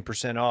 for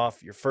 20%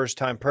 off your first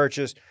time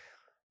purchase.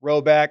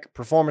 Roback,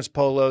 performance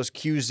polos,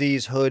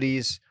 QZs,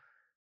 hoodies,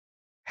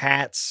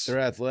 hats. Their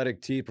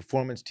athletic tee,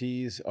 performance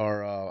tees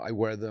are, I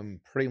wear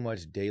them pretty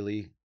much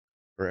daily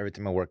for every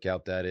time I work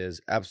out, that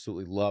is.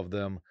 Absolutely love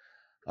them.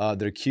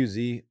 Their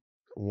QZ,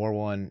 wore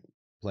one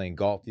playing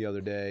golf the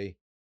other day.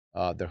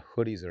 Their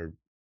hoodies are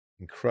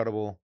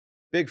incredible.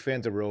 Big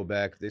fans of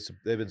Roback.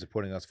 They've been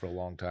supporting us for a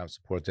long time.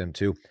 Support them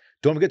too.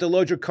 Don't forget to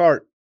load your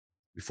cart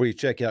before you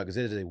check out because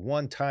it is a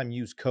one-time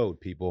use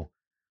code, people.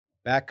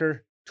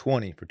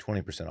 BACKER20 for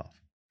 20% off.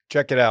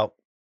 Check it out.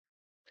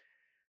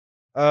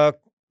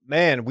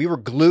 Man, we were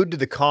glued to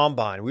the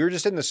Combine. We were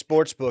just in the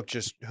sports book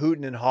just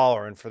hooting and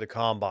hollering for the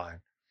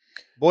Combine.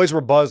 Boys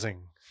were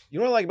buzzing. You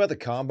know what I like about the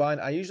Combine?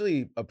 I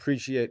usually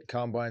appreciate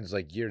Combines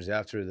like years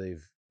after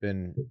they've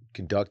been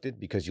conducted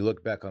because you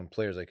look back on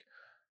players like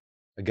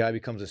a guy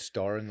becomes a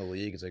star in the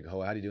league. It's like,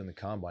 oh, how do you do in the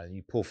Combine? And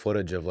you pull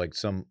footage of like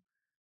some,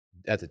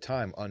 at the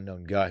time,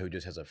 unknown guy who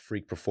just has a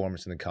freak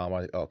performance in the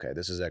Combine. Like, okay,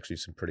 this is actually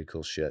some pretty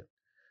cool shit.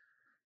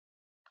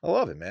 I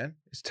love it, man.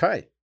 It's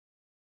tight.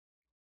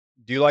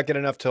 Do you like it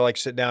enough to like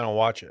sit down and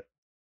watch it?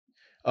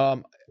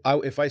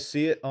 If I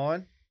see it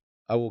on,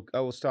 I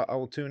will stop. I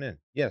will tune in.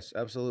 Yes,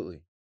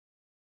 absolutely.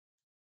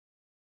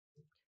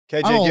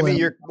 KJ, give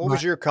me what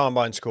was your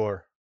Combine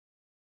score?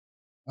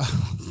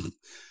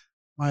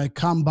 My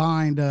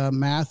combined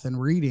math and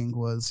reading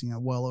was,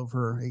 well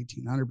over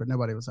 1,800, but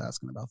nobody was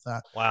asking about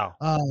that. Wow.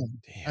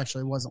 Damn.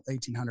 Actually, it wasn't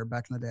 1,800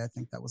 back in the day. I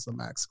think that was the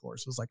max score.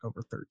 So it was like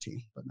over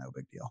 13, but no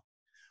big deal.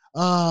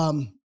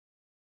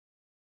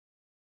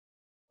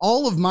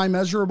 All of my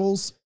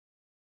measurables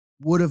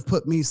would have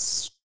put me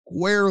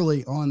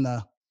squarely on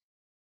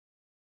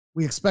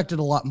we expected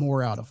a lot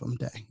more out of them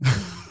day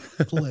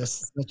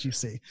lists that you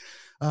see.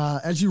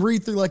 As you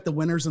read through like the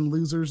winners and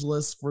losers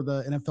list for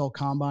the NFL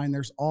Combine,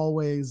 there's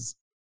always,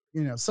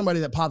 somebody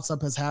that pops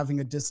up as having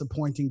a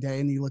disappointing day,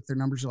 and you look at their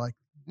numbers, you're like,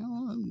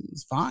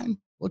 it's fine.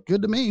 Look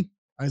good to me.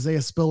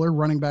 Isaiah Spiller,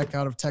 running back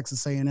out of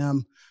Texas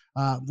A&M,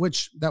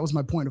 which that was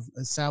my point of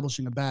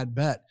establishing a bad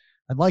bet.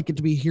 I'd like it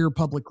to be here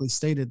publicly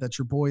stated that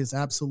your boy is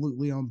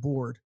absolutely on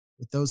board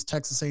with those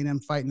Texas A&M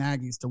Fighting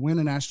Aggies to win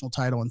a national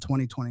title in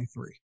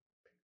 2023.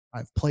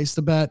 I've placed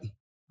a bet.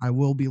 I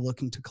will be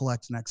looking to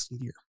collect next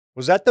year.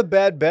 Was that the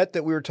bad bet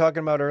that we were talking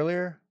about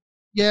earlier?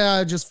 Yeah,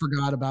 I just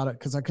forgot about it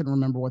because I couldn't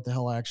remember what the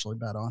hell I actually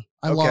bet on.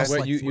 I lost.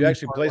 Wait, you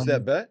actually placed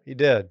that bet? You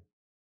did.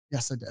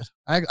 Yes, I did.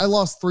 I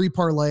lost 3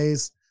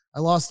 parlays. I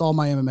lost all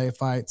my MMA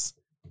fights.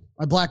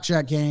 My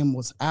blackjack game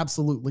was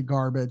absolutely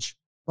garbage,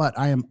 but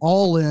I am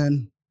all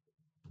in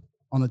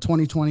on the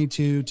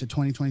 2022 to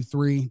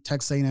 2023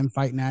 Texas A&M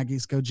Fighting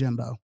Aggies. Go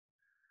Jimbo.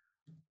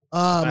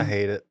 I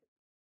hate it.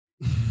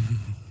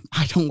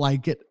 I don't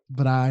like it,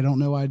 but I don't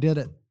know why I did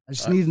it. I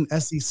just need an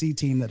SEC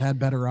team that had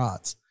better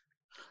odds.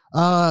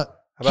 How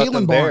about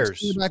Kalen the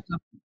Barnes, Bears?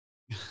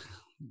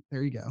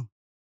 there you go.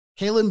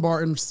 Kalen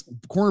Barnes,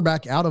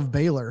 cornerback out of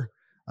Baylor,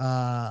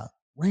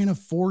 ran a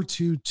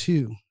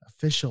 4.22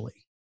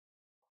 officially.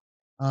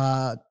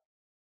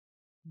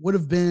 Would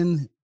have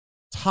been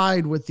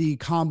tied with the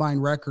combine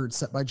record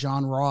set by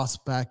John Ross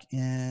back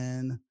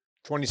in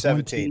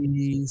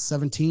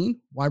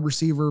 2017. Wide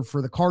receiver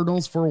for the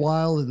Cardinals for a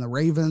while, and the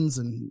Ravens,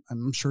 and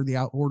I'm sure the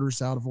out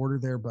of order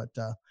there, but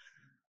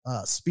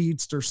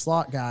speedster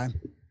slot guy.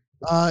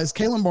 Is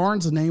Kalen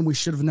Barnes a name we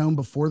should have known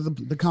before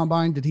the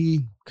combine? Did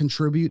he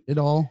contribute at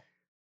all?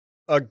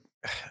 I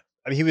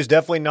mean, he was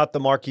definitely not the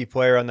marquee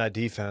player on that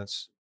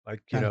defense.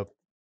 Like,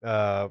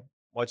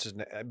 what's his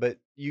name? But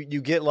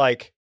you get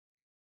like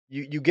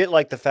you get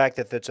like the fact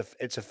that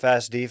it's a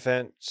fast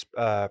defense,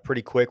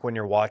 pretty quick when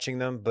you're watching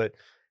them, but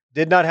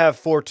did not have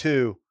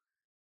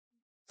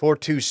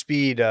 4.2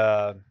 speed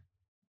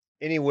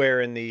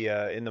anywhere in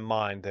the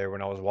mind there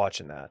when I was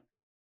watching that.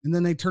 And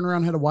then they turn around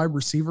and had a wide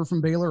receiver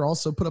from Baylor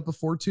also put up a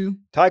 4.2.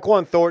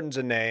 Tyquan Thornton's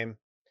a name.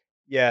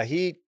 Yeah,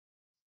 he's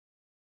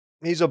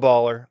a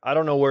baller. I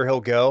don't know where he'll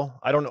go.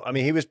 I don't know. I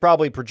mean, he was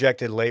probably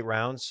projected late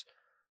rounds.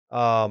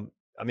 I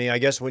mean, I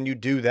guess when you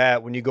do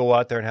that, when you go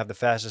out there and have the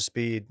fastest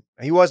speed,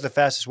 he was the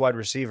fastest wide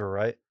receiver,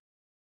 right?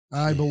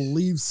 I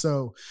believe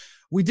so.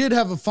 We did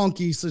have a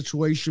funky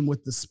situation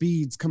with the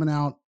speeds coming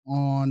out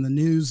on the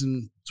news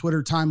and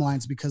Twitter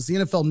timelines because the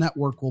NFL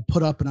Network will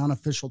put up an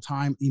unofficial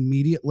time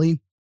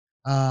immediately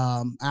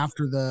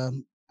after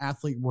the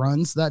athlete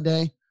runs that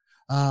day.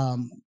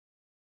 And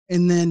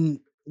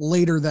then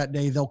later that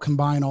day, they'll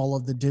combine all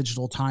of the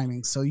digital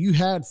timing. So you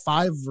had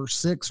 5 or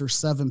 6 or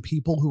 7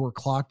 people who were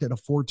clocked at a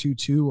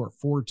 4.22 or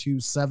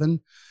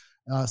 4.27,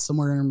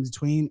 somewhere in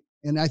between.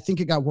 And I think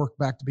it got worked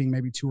back to being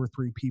maybe 2 or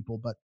 3 people,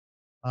 but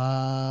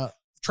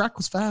track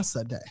was fast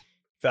that day.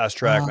 Fast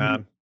track,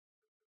 man.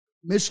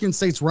 Michigan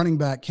State's running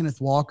back,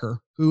 Kenneth Walker,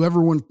 who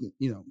everyone,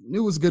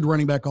 knew was a good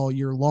running back all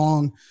year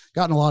long,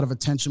 gotten a lot of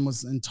attention,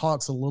 was in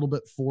talks a little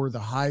bit for the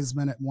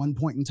Heisman at one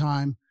point in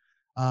time.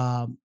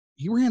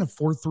 He ran a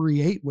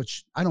 4.38,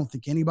 which I don't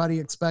think anybody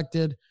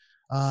expected.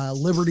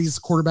 Liberty's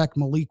quarterback,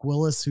 Malik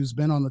Willis, who's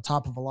been on the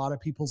top of a lot of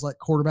people's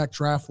quarterback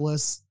draft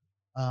lists,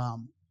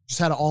 just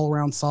had an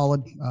all-around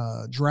solid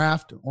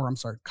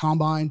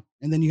combine.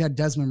 And then you had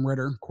Desmond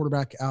Ridder,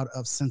 quarterback out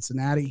of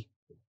Cincinnati,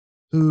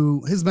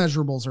 who his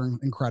measurables are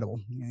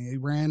incredible. He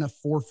ran a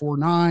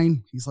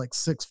 4.49. He's like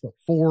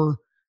 6'4",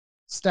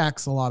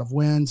 stacks a lot of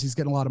wins. He's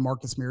getting a lot of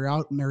Marcus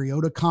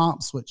Mariota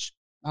comps, which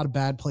not a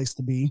bad place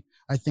to be.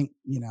 I think,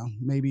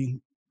 maybe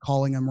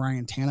calling him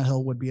Ryan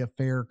Tannehill would be a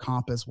fair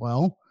comp as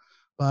well.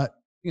 But,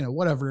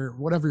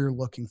 whatever you're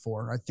looking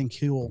for, I think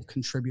he'll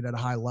contribute at a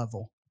high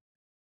level.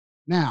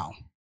 Now,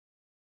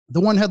 the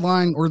one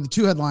headline or the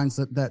 2 headlines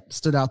that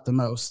stood out the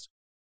most: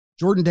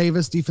 Jordan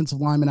Davis,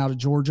 defensive lineman out of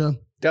Georgia.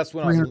 That's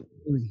when I've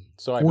been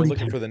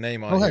looking for the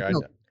name on here.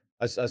 No.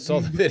 I saw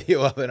the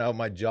video of it and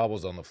my jaw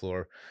was on the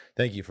floor.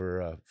 Thank you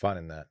for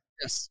finding that.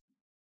 Yes.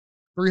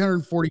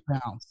 340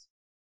 pounds.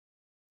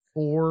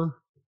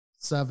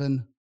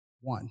 4.71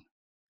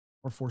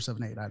 or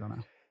 4.78. I don't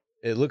know.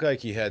 It looked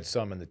like he had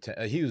some in the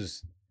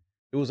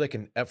it was like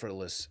an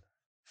effortless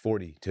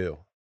 40 too.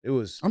 It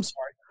was, I'm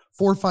sorry,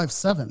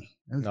 4.57.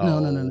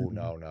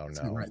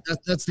 No. Right.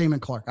 That's Damon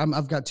Clark.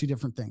 I've got 2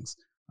 different things.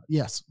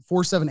 Yes.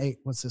 4.78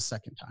 was his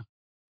second time.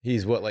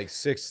 He's what, like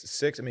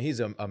 6'6"? I mean, he's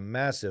a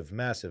massive,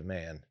 massive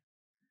man.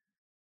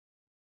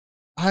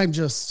 I'm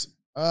just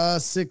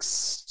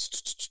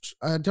 6.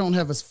 I don't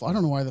know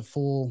why the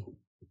full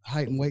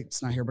height and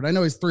weight's not here, but I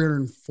know he's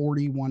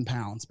 341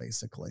 pounds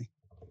basically.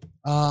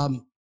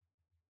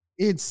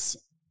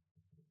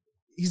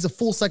 he's a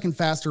full second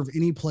faster of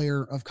any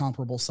player of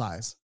comparable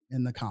size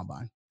in the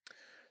combine.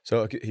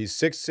 So he's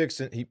 6'6",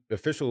 and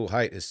official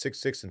height is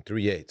 6'6" and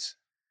 3/8.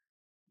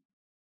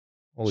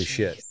 Holy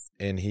shit! Jeez.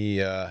 And he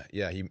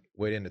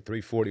weighed in at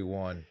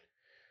 341.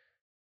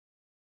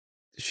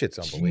 This shit's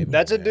unbelievable.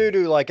 That's a man. dude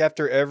who, like,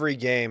 after every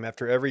game,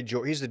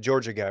 he's the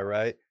Georgia guy,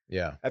 right?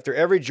 Yeah. After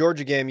every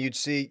Georgia game, you'd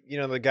see,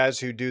 the guys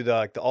who do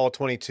the all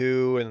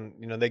 22,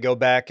 and they go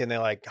back and they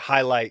like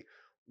highlight,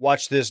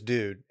 watch this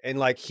dude, and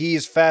like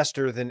he's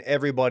faster than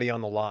everybody on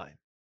the line.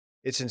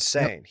 It's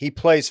insane. He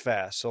plays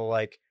fast, so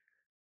like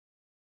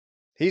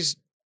he's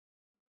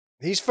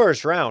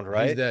first round,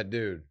 right? He's that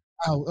dude.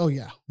 Oh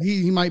yeah.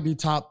 He might be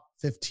top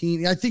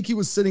 15. I think he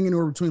was sitting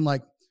anywhere between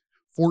like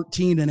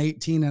 14 and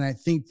 18, and I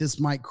think this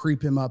might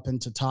creep him up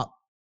into top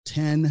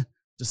 10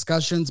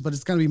 discussions, but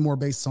it's going to be more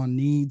based on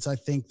needs. I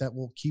think that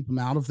will keep him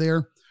out of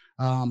there,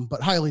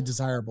 but highly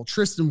desirable.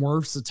 Tristan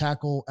Wirfs, a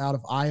tackle out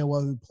of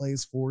Iowa who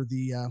plays for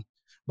the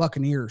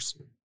Buccaneers,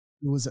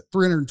 who was at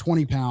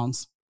 320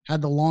 pounds,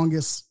 had the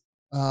longest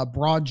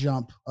broad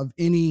jump of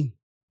any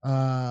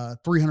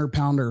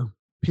 300-pounder,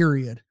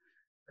 period,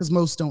 because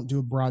most don't do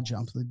a broad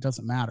jump. It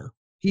doesn't matter.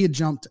 He had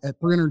jumped at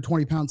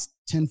 320 pounds,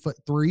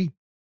 10'3".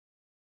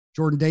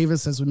 Jordan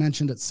Davis, as we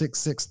mentioned, at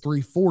 6'6",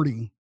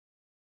 340.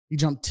 He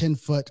jumped 10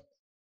 foot.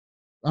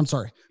 I'm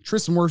sorry.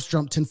 Tristan Wirfs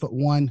jumped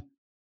 10'1".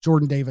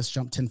 Jordan Davis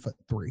jumped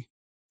 10'3".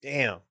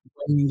 Damn.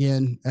 Bringing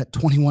in at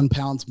 21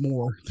 pounds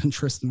more than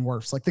Tristan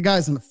Wirfs. Like, the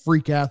guy's a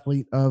freak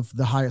athlete of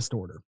the highest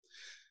order.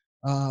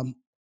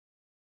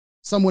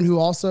 Someone who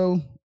also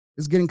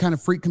is getting kind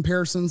of freak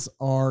comparisons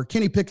are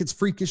Kenny Pickett's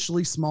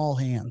freakishly small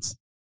hands.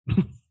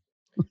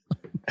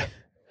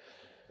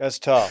 That's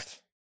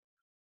tough.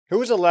 Who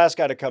was the last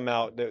guy to come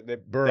out?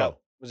 Burrow.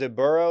 Was it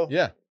Burrow?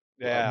 Yeah.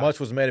 Yeah. Much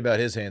was made about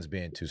his hands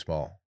being too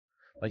small.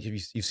 Like,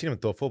 you've seen him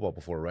throw football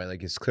before, right?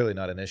 Like, it's clearly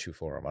not an issue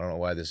for him. I don't know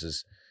why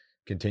this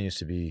continues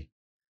to be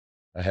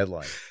a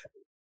headline.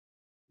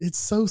 It's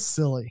so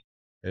silly.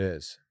 It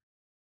is.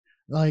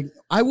 Like,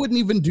 I wouldn't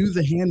even do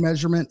the hand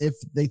measurement if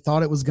they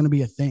thought it was going to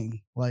be a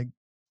thing. Like,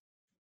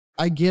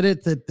 I get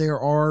it that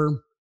there are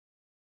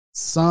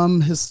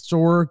some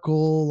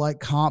historical like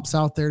comps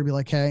out there to be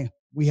like, hey,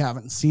 we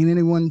haven't seen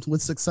anyone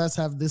with success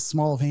have this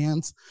small of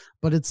hands,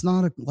 but it's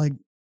not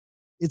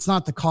it's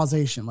not the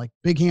causation. Like,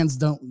 big hands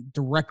don't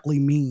directly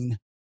mean,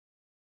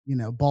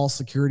 ball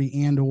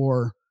security and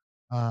or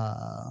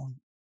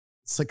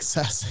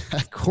success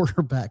at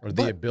quarterback. Or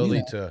the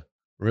ability to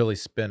really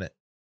spin it.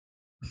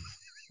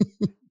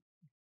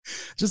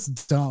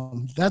 Just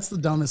dumb. That's the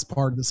dumbest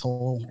part of this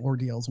whole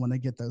ordeal is when they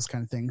get those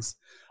kind of things.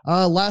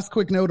 Last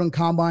quick note on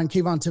Combine,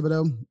 Kayvon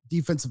Thibodeau,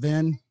 defensive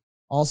end,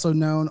 also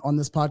known on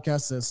this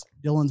podcast as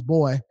Dylan's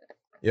boy.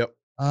 Yep.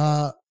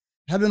 Had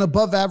an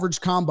above average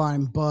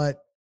Combine, but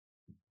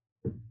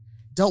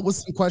dealt with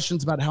some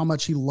questions about how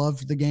much he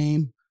loved the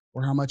game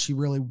or how much he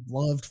really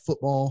loved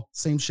football.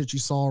 Same shit you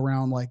saw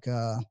around like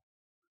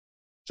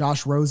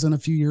Josh Rosen a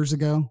few years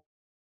ago.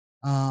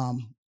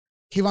 Kayvon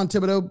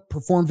Thibodeau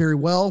performed very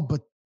well,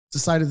 but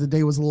decided the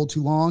day was a little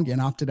too long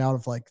and opted out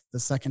of like the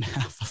second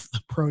half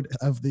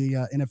of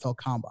the NFL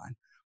Combine.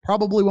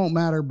 Probably won't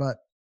matter, but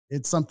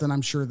it's something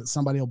I'm sure that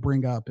somebody will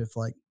bring up if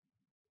like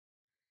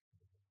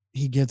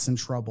he gets in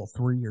trouble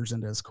 3 years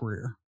into his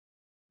career.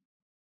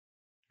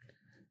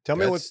 Tell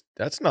me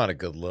that's not a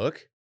good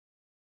look.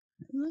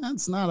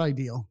 That's not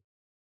ideal.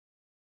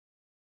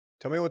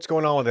 Tell me what's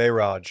going on with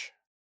A-Raj.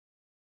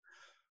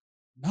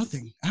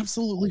 Nothing.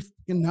 Absolutely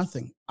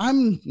nothing.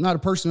 I'm not a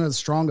person who has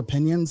strong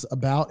opinions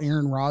about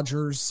Aaron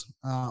Rodgers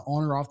on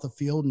or off the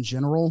field in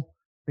general.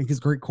 I think he's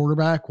a great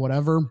quarterback,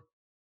 whatever.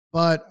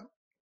 But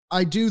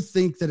I do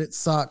think that it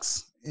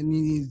sucks, and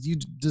you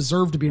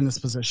deserve to be in this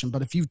position.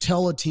 But if you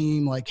tell a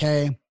team like,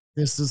 hey,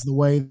 this is the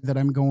way that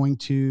I'm going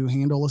to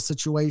handle a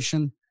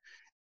situation,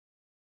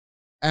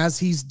 as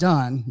he's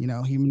done,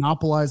 he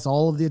monopolized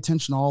all of the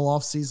attention all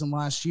offseason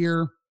last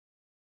year,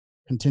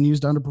 continues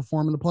to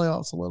underperform in the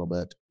playoffs a little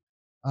bit.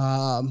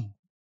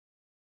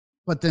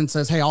 But then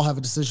says, hey, I'll have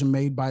a decision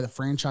made by the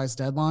franchise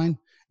deadline.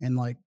 And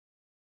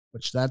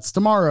which that's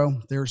tomorrow.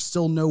 There's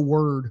still no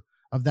word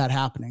of that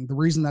happening. The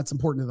reason that's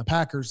important to the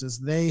Packers is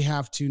they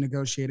have to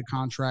negotiate a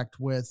contract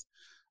with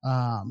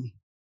Davante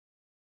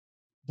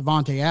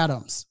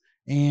Adams.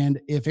 And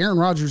if Aaron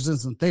Rodgers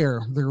isn't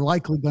there, they're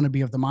likely going to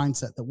be of the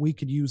mindset that we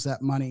could use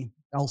that money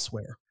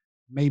elsewhere.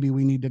 Maybe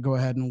we need to go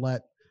ahead and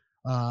let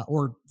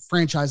or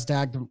franchise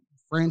tag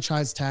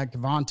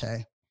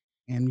Davante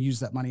and use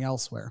that money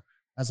elsewhere,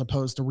 as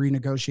opposed to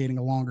renegotiating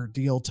a longer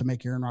deal to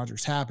make Aaron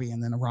Rodgers happy,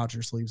 and then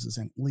Rodgers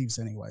leaves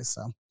anyway.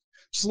 So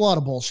just a lot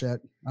of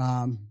bullshit.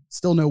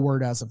 Still no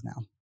word as of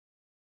now.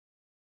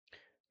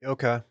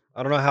 Okay.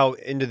 I don't know how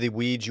into the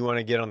weeds you want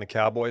to get on the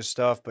Cowboys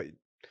stuff, but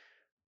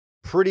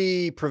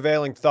pretty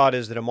prevailing thought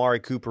is that Amari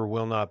Cooper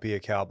will not be a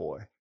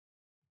Cowboy.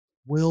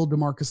 Will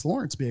DeMarcus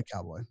Lawrence be a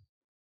Cowboy?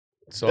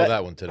 Saw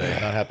that one today.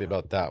 Not happy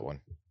about that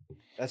one.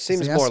 That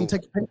seems so more. He asked him to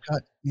take a pay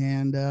cut,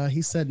 and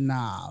he said,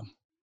 nah.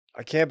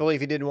 I can't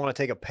believe he didn't want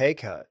to take a pay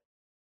cut.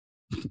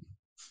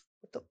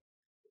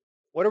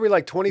 What are we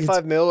like It's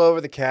 25 mil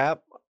over the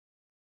cap?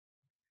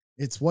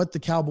 it's what the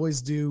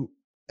Cowboys do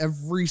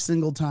every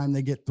single time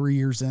they get 3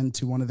 years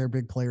into one of their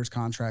big players'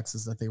 contracts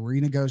is that they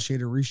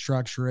renegotiate or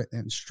restructure it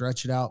and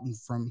stretch it out, and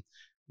from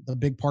the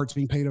big parts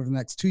being paid over the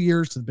next 2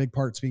 years to the big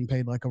parts being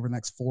paid like over the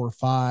next 4 or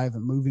 5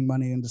 and moving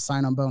money into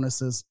sign-on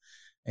bonuses.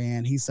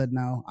 And he said,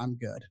 "No, I'm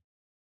good."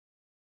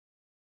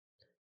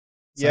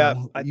 Yeah,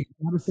 So you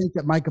got to think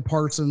that Micah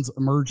Parsons'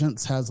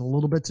 emergence has a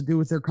little bit to do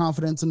with their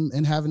confidence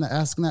in having to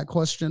asking that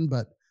question.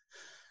 But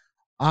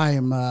I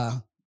am,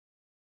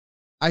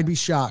 I'd be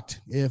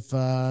shocked if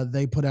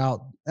they put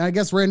out. And I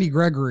guess Randy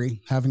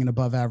Gregory having an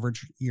above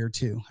average year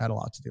too had a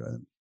lot to do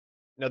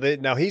with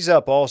it. now he's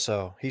up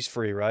also. He's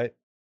free, right?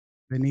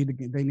 They need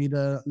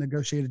to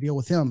negotiate a deal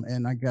with him.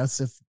 And I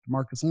guess if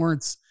Marcus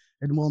Lawrence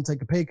isn't willing to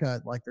take a pay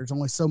cut, like there's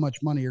only so much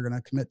money you're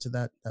going to commit to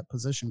that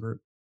position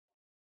group.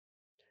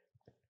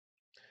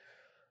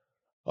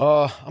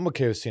 I'm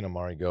okay with seeing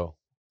Amari go.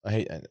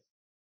 I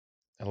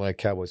like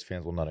Cowboys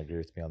fans will not agree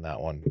with me on that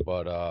one,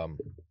 but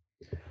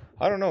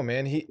I don't know,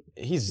 man.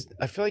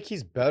 I feel like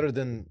he's better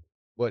than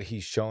what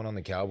he's shown on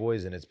the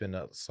Cowboys, and it's been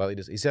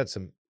slightly. He's had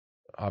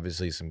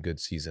obviously some good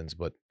seasons,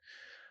 but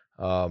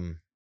um,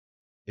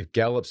 if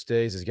Gallup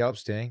stays, is Gallup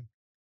staying?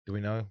 Do we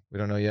know? We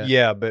don't know yet.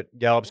 Yeah, but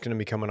Gallup's going to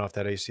be coming off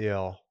that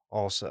ACL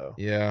also,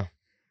 Yeah.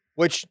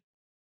 which I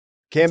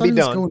can thought be he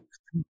was done. going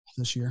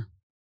this year.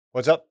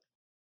 What's up?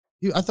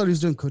 I thought he was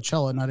doing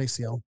Coachella, not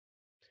ACL.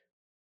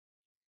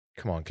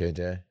 Come on, KJ.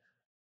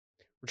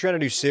 We're trying to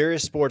do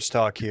serious sports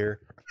talk here.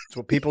 It's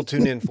what people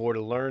tune in for,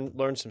 to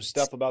learn some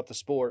stuff about the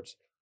sports.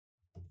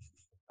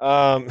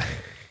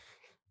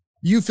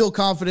 You feel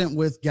confident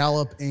with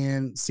Gallup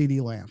and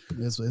CD Lamb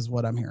is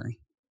what I'm hearing.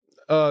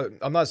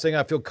 I'm not saying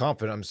I feel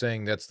confident. I'm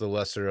saying that's the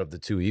lesser of the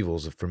two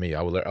evils for me.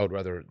 I would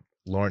rather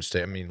Lawrence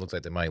stay. I mean, it looks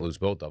like they might lose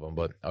both of them,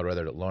 but I'd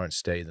rather Lawrence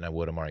stay than I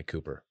would Amari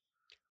Cooper.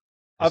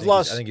 I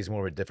think he's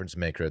more of a difference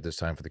maker at this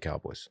time for the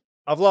Cowboys.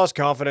 I've lost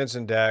confidence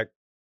in Dak,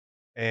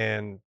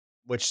 and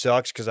which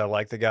sucks because I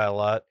like the guy a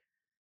lot,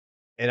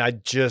 and I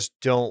just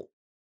don't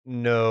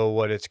know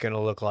what it's going to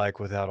look like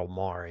without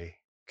Amari,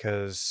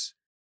 because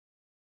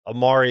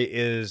Amari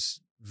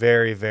is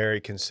very,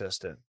 very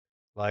consistent.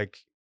 Like,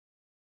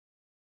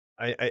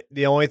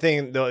 the only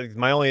thing,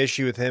 my only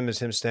issue with him is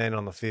him staying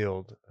on the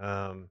field.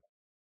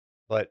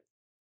 But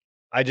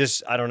I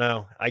don't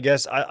know. I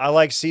guess I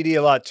like CD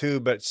a lot too,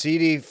 but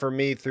CD for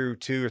me through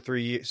 2 or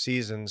 3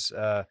 seasons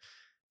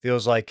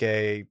feels like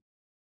a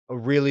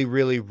really,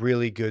 really,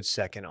 really good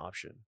second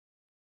option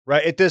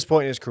right at this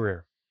point in his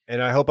career.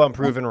 And I hope I'm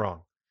proven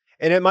wrong.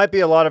 And it might be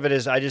a lot of it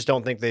is I just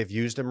don't think they've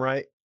used him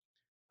right.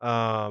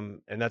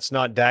 And that's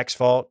not Dak's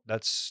fault.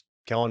 That's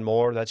Kellen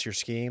Moore. That's your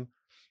scheme.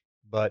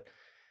 But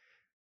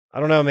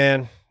I don't know,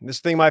 man. This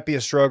thing might be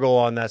a struggle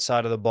on that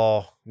side of the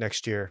ball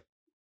next year.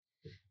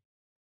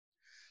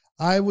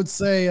 I would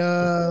say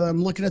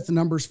I'm looking at the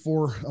numbers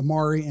for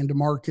Amari and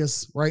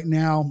DeMarcus right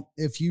now.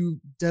 If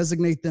you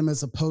designate them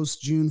as a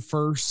post June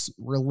 1st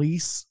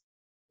release,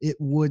 it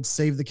would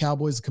save the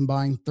Cowboys a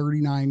combined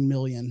 $39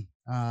 million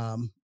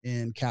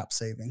in cap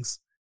savings.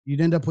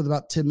 You'd end up with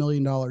about $10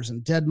 million in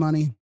dead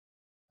money.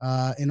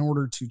 In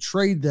order to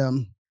trade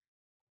them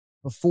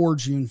before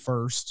June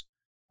 1st,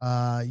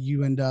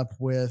 you end up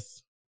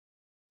with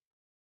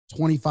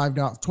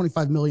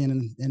 $25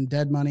 million in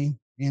dead money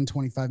and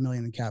 $25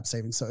 million in cap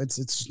savings. So it's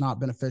just not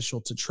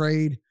beneficial to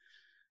trade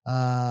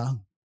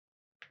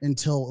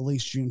until at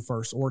least June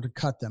 1st, or to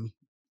cut them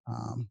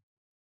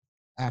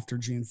after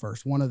June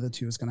 1st. One of the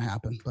two is going to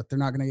happen, but they're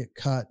not going to get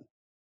cut.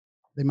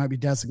 They might be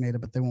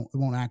designated, but it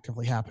won't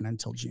actively happen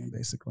until June,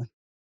 basically.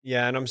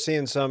 Yeah, and I'm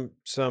seeing some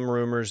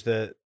rumors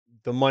that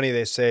the money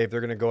they save,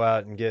 they're going to go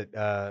out and get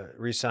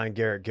re-sign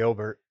Garrett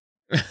Gilbert.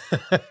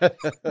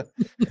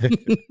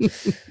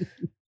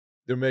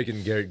 They're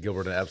making Garrett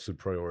Gilbert an absolute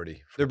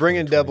priority. They're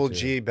bringing Double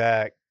G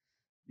back.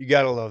 You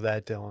got to love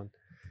that, Dylan.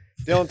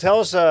 Dylan, tell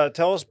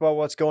us about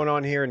what's going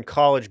on here in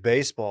college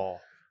baseball.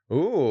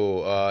 Ooh,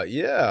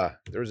 yeah.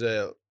 There's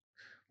what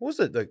was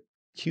it? The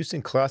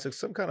Houston Classic,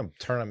 some kind of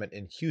tournament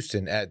in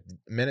Houston at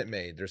Minute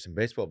Maid. There's some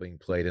baseball being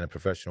played in a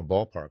professional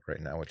ballpark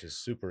right now, which is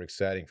super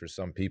exciting for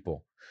some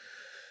people.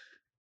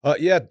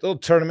 Yeah, little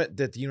tournament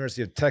that the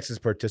University of Texas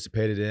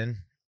participated in.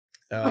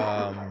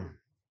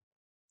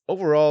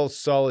 Overall,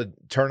 solid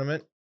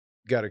tournament.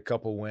 Got a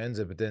couple wins,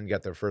 but then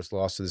got their first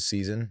loss of the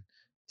season.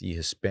 The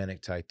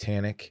Hispanic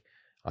Titanic,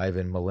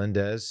 Ivan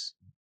Melendez,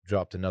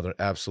 dropped another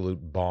absolute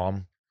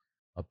bomb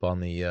up on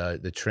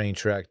the train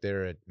track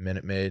there at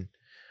Minute Maid.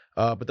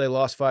 But they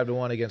lost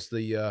 5-1 against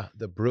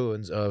the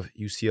Bruins of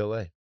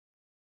UCLA.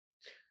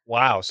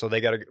 Wow, so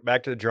they got to go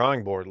back to the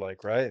drawing board,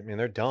 like, right? I mean,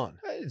 they're done.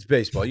 It's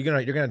baseball.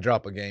 You're gonna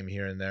drop a game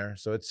here and there,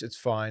 so it's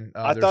fine.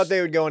 I thought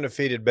they would go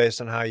undefeated based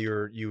on how you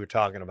were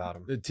talking about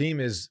them. The team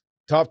is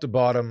top to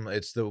bottom.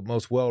 It's the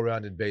most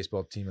well-rounded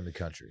baseball team in the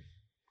country.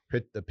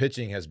 The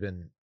pitching has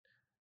been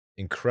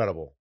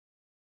incredible.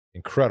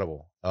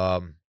 Yeah,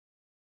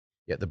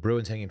 the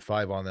Bruins hanging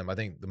 5 on them. I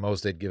think the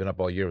most they'd given up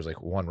all year was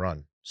like 1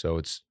 run. So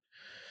it's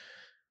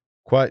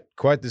quite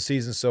the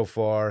season so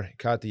far.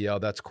 Caught the L.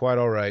 That's quite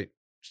all right.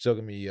 still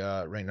gonna be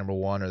ranked number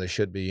 1, or they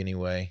should be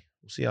anyway.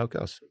 We'll see how it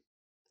goes.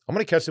 I'm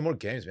gonna catch some more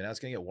games, man. Now it's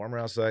gonna get warmer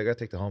outside. I gotta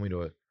take the homie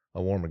to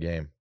a warmer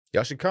game.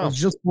 Y'all should I come. was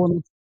just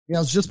pulling, I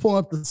was just pulling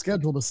up the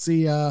schedule to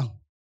see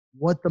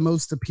what the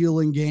most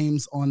appealing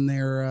games on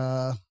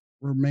their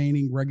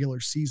remaining regular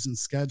season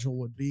schedule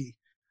would be.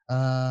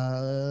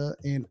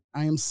 And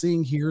I am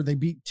seeing here they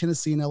beat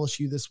Tennessee and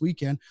LSU this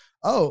weekend.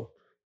 Oh,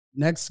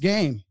 next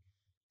game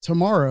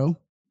tomorrow,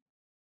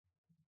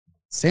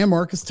 San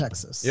Marcos,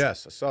 Texas.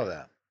 Yes, I saw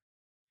that.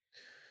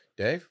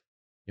 Dave,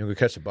 you want to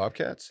go catch the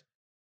Bobcats?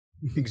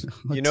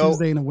 You know,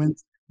 Tuesday and a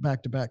Wednesday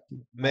back to back.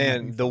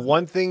 man, the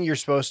one thing you're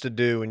supposed to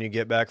do when you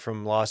get back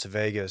from Las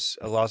Vegas,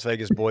 a Las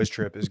Vegas boys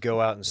trip, is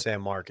go out in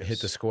San Marcos. Hit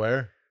the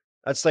square.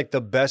 That's like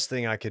the best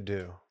thing I could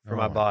do for Oh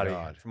my my body,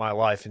 God. for my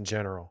life in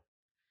general.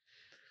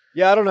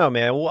 Yeah, I don't know,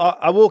 man. Well,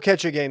 I will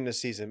catch a game this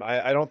season.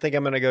 I don't think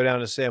I'm going to go down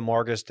to San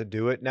Marcos to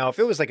do it. Now, if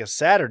it was like a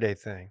Saturday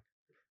thing,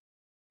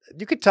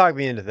 you could talk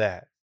me into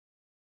that.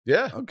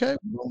 Yeah. Okay.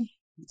 Well,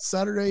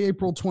 Saturday,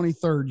 April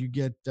 23rd, you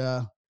get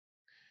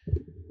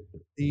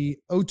the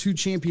O2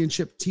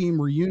 championship team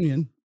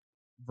reunion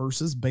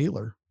versus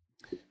Baylor.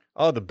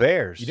 Oh, the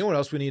Bears. You know what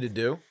else we need to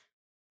do?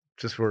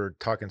 Just we're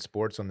talking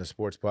sports on the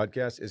sports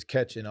podcast, is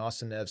catch an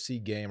Austin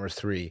FC game or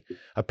 3.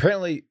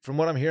 Apparently, from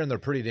what I'm hearing, they're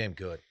pretty damn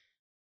good.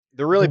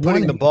 They're really The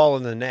putting one the in- ball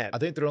in the net. I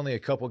think they're only a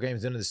couple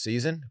games into the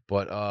season,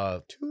 but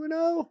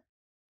 2-0.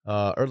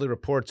 early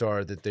reports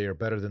are that they are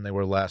better than they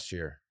were last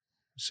year.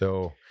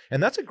 So,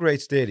 and that's a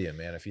great stadium,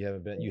 man. If you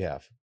haven't been, you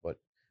have, but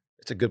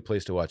it's a good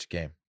place to watch a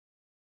game.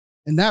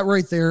 And that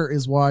right there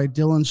is why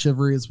Dylan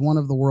Shivery is one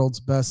of the world's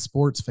best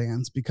sports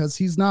fans, because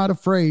he's not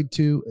afraid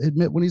to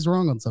admit when he's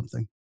wrong on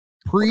something.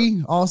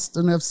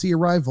 Pre-Austin FC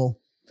arrival,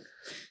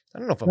 I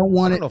don't know if I'm, Don't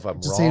want I it don't know if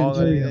I'm to San wrong on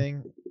Antonio.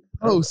 anything.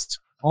 post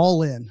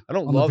all in. I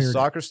don't on the love Verde.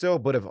 soccer still,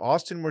 but if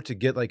Austin were to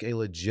get like a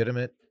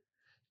legitimate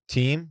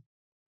team,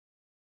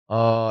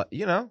 that's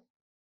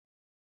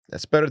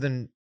better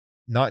than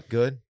not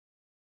good.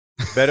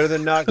 Better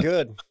than not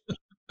good.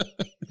 You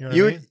know what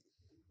You I would- mean?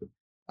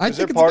 I Is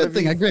there think it's a part good of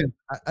thing. you- I agree.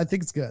 I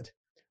think it's good.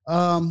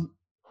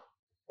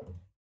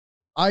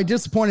 I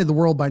disappointed the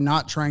world by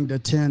not trying to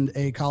attend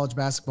a college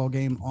basketball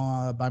game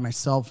by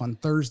myself on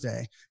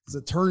Thursday, because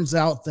it turns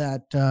out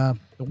that the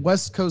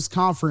West Coast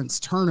Conference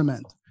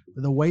tournament,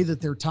 the way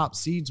that their top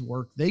seeds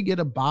work, they get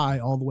a bye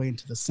all the way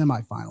into the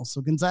semifinals.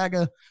 So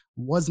Gonzaga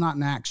was not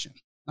in action.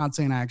 Not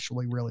saying I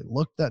actually really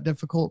looked that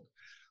difficult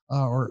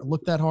or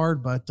looked that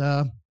hard, but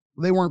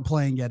they weren't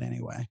playing yet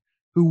anyway.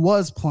 Who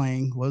was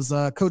playing was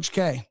Coach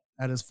K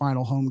at his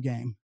final home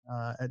game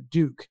at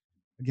Duke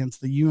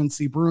against the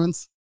UNC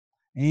Bruins,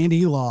 and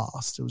he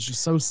lost. It was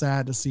just so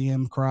sad to see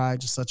him cry.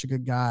 Just such a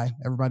good guy.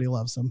 Everybody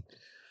loves him.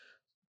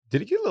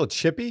 Did he get a little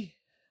chippy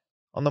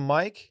on the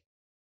mic?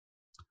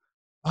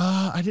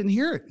 I didn't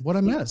hear it. What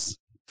I miss?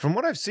 From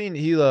what I've seen,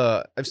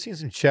 I've seen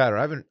some chatter.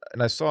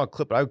 I saw a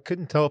clip. I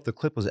couldn't tell if the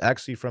clip was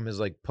actually from his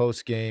like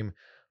post game,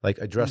 like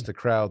address the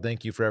crowd,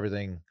 thank you for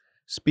everything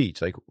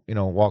speech, like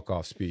walk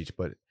off speech,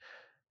 but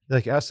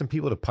like asked some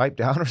people to pipe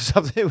down or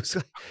something. It was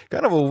like,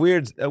 kind of a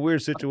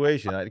weird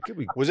situation. It could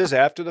be Was this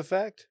after the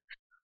fact?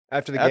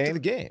 After the after game? the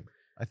game,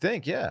 I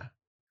think. Yeah,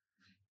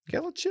 get a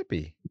little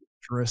chippy.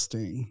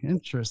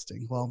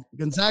 Interesting. Well,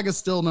 Gonzaga's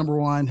still number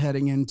one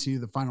heading into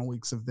the final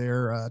weeks of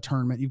their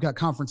tournament. You've got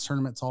conference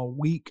tournaments all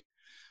week.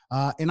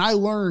 And I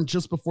learned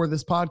just before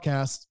this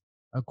podcast,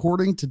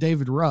 according to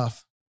David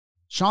Ruff,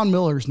 Sean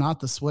Miller's not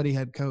the sweaty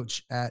head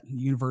coach at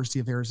University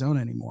of Arizona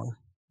anymore.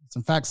 It's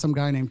in fact some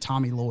guy named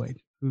Tommy Lloyd,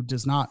 who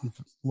does not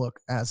look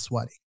as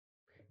sweaty.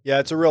 Yeah,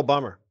 it's a real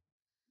bummer.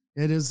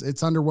 It's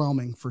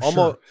underwhelming for Almost,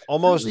 sure.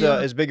 almost Yeah.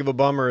 as big of a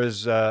bummer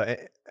as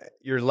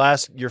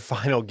your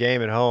final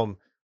game at home,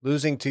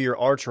 losing to your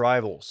arch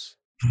rivals.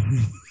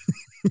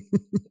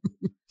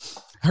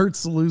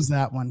 Hurts to lose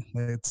that one,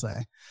 they'd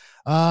say.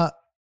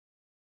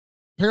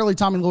 Apparently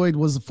Tommy Lloyd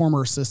was a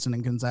former assistant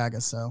in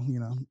Gonzaga, so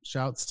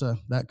shouts to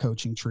that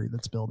coaching tree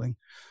that's building.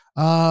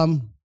 I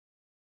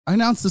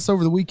announced this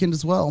over the weekend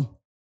as well.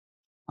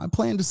 I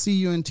plan to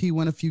see UNT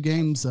win a few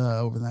games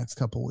over the next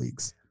couple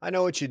weeks. I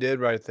know what you did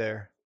right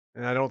there,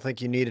 and I don't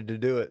think you needed to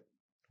do it.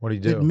 What do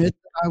you do? Admit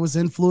that I was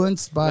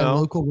influenced by No.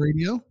 local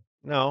radio.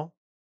 No.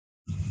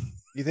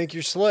 You think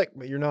you're slick,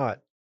 but you're not.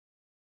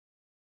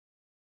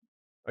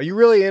 Are you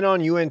really in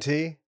on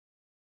UNT?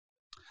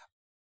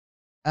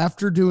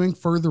 After doing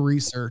further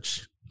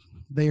research,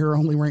 they are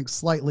only ranked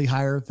slightly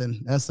higher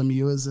than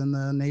SMU is in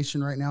the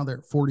nation right now. They're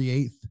at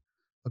 48th,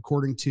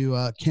 according to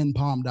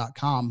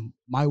KenPom.com,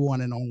 my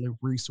one and only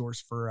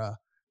resource for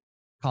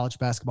college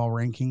basketball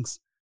rankings.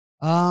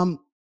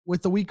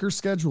 With the weaker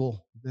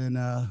schedule than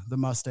the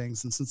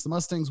Mustangs. And since the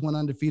Mustangs went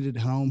undefeated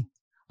at home,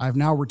 I've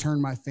now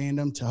returned my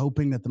fandom to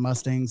hoping that the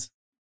Mustangs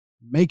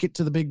make it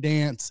to the big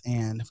dance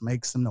and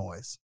make some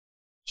noise.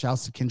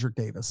 Shouts to Kendrick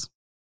Davis.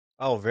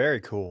 Oh,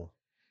 very cool.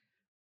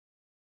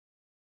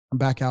 I'm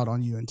back out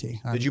on UNT.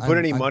 Did you put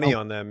any money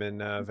on them in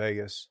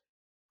Vegas?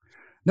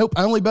 Nope,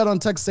 I only bet on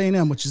Texas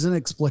A&M, which is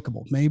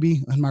inexplicable.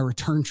 Maybe on my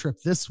return trip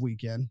this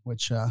weekend,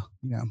 which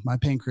my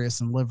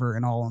pancreas and liver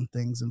and all on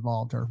things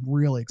involved are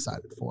really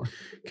excited for.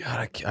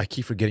 God, I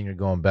keep forgetting you're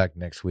going back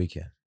next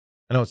weekend.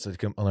 I know it's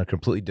under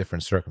completely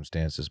different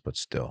circumstances, but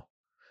still.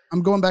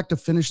 I'm going back to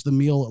finish the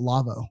meal at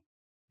Lavo.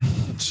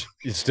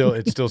 It's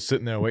still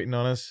sitting there waiting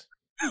on us.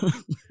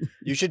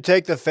 You should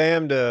take the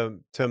fam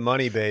to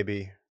Money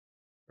Baby,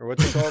 or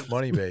what's it called?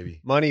 Money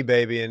Baby. Money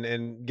Baby,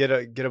 and get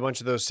a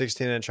bunch of those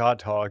 16-inch hot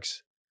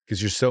dogs.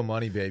 Because you're so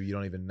money, baby, you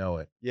don't even know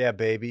it. Yeah,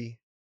 baby.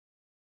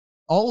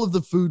 All of the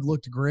food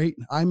looked great.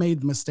 I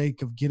made the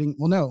mistake of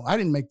I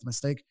didn't make the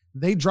mistake.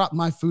 They dropped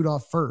my food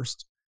off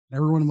first.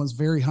 Everyone was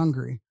very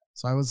hungry.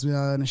 So I was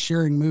in a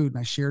sharing mood, and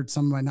I shared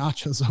some of my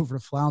nachos over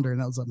to Flounder,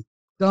 and that was a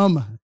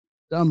dumb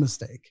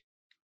mistake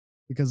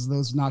because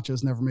those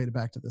nachos never made it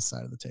back to this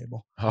side of the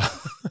table.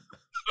 Oh.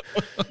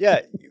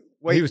 Yeah.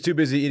 Wait. He was too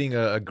busy eating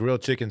a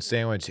grilled chicken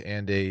sandwich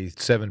and a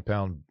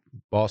 7-pound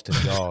Boston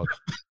dog.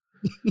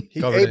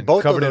 He ate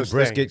both covered of in those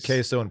brisket, things.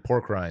 queso, and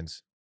pork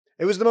rinds.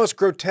 It was the most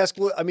grotesque.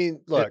 I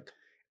mean, look,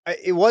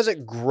 it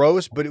wasn't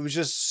gross, but it was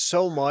just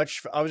so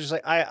much. I was just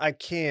like, I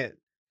can't.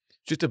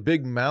 Just a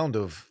big mound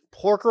of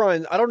Pork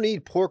rinds. I don't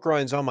need pork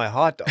rinds on my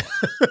hot dog.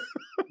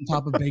 On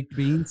top of baked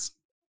beans.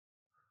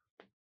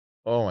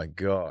 Oh my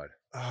God.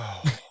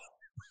 Oh.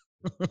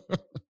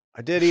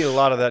 I did eat a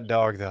lot of that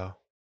dog, though.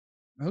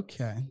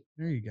 Okay,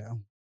 there you go.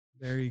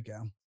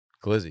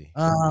 Glizzy.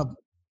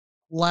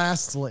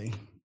 Lastly,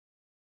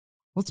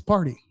 let's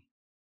party.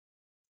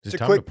 Is It's it a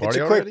time to quick. party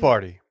It's a quick already?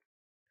 party.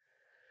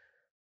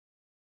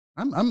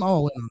 I'm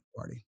all in on the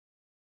party.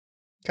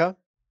 Okay.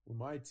 When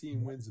my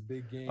team wins a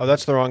big game. Oh,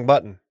 that's the wrong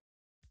button.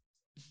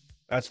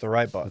 That's the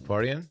right We button.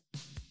 partying?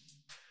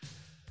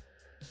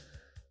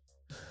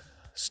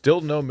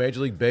 Still no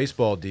Major League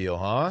Baseball deal,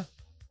 huh?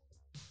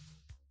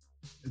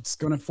 It's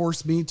going to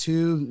force me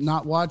to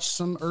not watch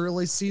some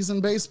early season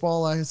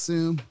baseball, I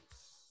assume.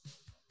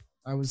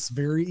 I was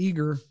very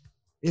eager.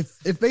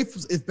 If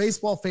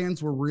baseball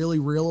fans were really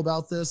real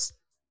about this,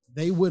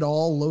 they would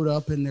all load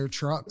up in their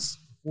trucks,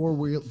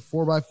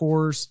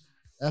 4x4s,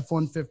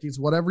 F-150s,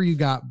 whatever you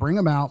got, bring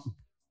them out,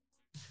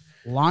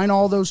 line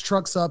all those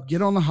trucks up,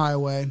 get on the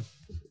highway,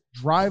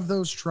 drive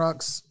those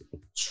trucks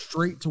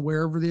straight to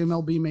wherever the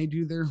MLB may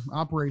do their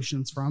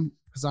operations from,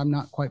 because I'm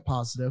not quite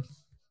positive,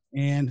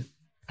 and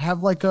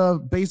have like a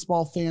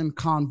baseball fan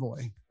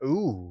convoy.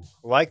 Ooh,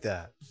 like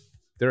that.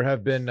 There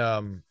have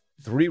been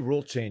 3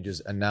 rule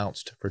changes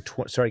announced for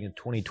starting in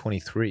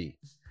 2023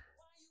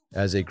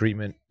 as an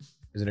agreement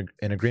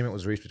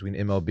was reached between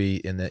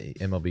MLB and the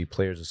MLB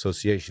Players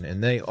Association,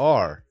 and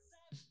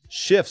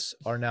shifts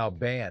are now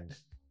banned.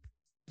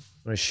 You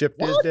know what a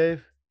shift is,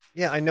 Dave?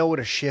 Yeah, I know what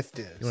a shift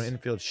is. You know what an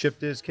infield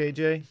shift is,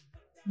 KJ?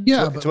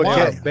 Yeah, It's but what why?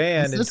 Ken-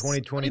 banned in Is this- I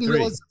didn't 2023.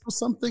 realize this was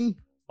something.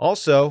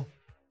 Also,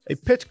 a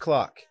pitch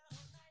clock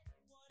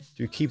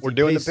to keep We're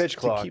doing the pace, pitch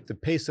clock. to keep the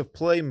pace of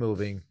play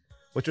moving.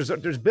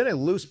 There's been a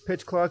loose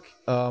pitch clock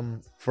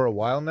for a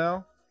while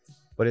now,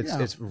 but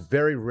it's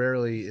very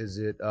rarely is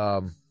it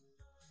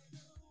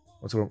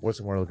what's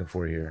the word I'm looking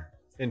for here?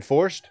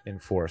 Enforced?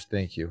 Enforced.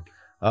 Thank you.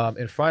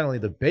 And finally,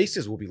 the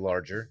bases will be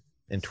larger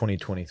in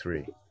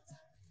 2023.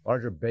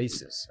 Larger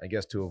bases, I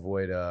guess, to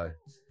avoid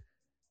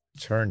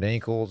turned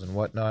ankles and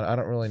whatnot. I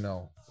don't really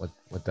know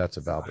what that's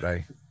about,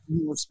 but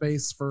More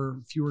space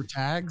for fewer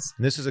tags.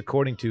 and this is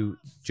according to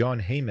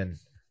John Heyman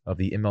of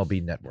the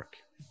MLB Network.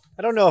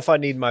 I don't know if I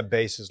need my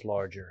bases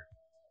larger.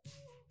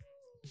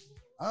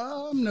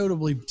 I'm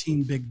notably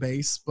team big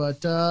base,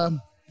 but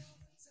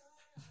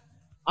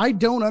I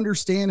don't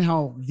understand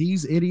how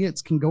these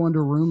idiots can go into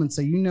a room and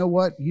say, you know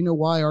what? You know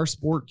why our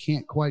sport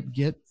can't quite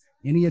get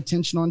any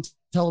attention on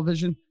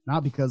television?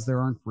 Not because there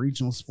aren't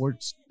regional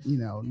sports,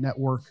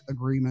 network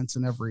agreements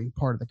in every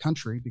part of the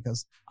country,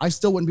 because I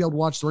still wouldn't be able to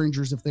watch the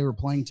Rangers if they were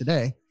playing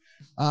today.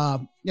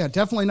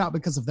 Definitely not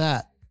because of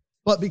that,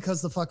 but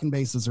because the fucking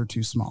bases are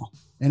too small.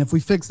 And if we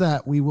fix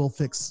that, we will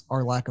fix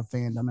our lack of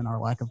fandom and our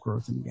lack of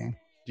growth in the game.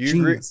 Do you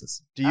agree?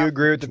 Geniuses. Do you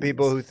agree with the Absolute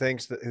people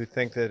geniuses. who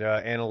think that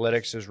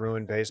analytics has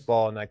ruined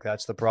baseball and like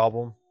that's the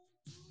problem?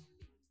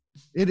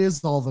 It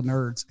is all the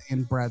nerds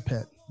and Brad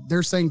Pitt.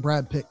 They're saying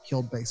Brad Pitt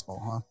killed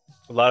baseball, huh?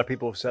 A lot of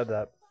people have said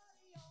that.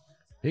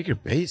 Bigger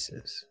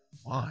bases?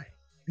 Why?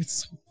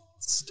 It's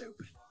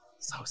stupid.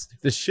 So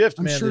stupid. The shift,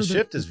 I'm man, sure the that-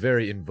 shift is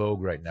very in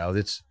vogue right now.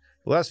 It's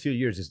the last few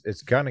years,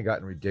 it's kind of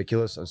gotten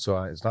ridiculous.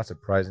 So it's not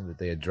surprising that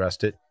they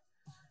addressed it.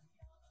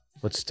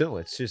 But still,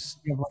 it's just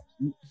You have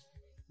like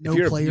no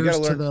you players gotta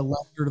to learn- the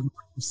left or to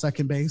the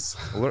second base.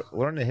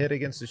 learn to hit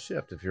against the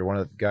shift if you're one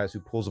of the guys who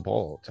pulls the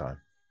ball all the time.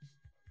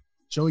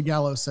 Joey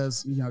Gallo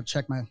says,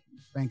 check my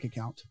bank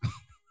account.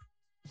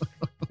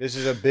 This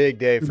is a big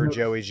day for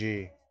Joey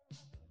G.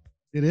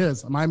 It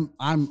is.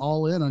 I'm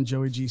all in on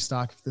Joey G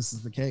stock if this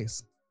is the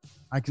case.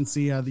 I can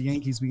see the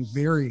Yankees being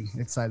very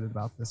excited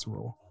about this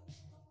rule.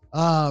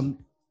 I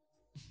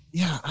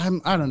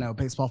don't know,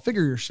 baseball.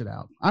 Figure your shit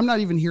out. I'm not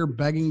even here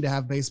begging to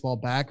have baseball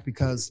back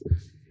because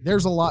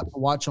there's a lot to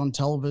watch on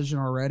television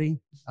already,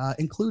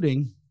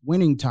 including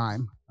Winning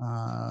Time.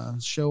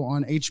 show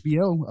on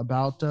HBO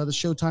about the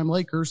Showtime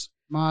Lakers,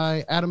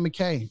 my Adam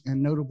McKay,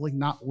 and notably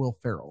not Will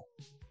Ferrell,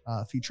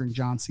 featuring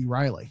John C.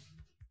 Reilly.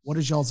 What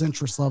is y'all's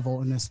interest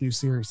level in this new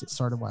series that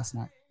started last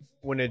night?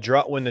 When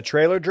the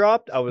trailer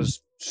dropped, I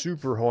was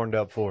super horned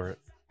up for it.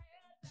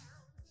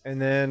 And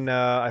then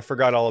I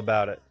forgot all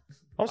about it.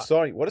 I'm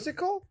sorry. What is it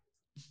called?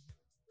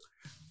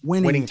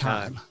 Winning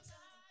Time.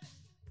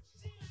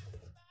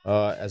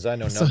 As I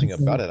know nothing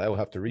about it, I will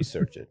have to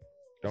research it.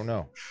 Don't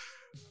know.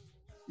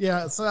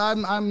 Yeah, so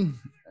I'm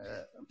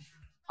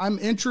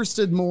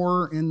interested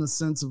more in the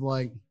sense of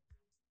like,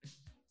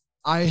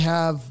 I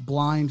have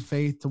blind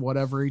faith to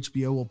whatever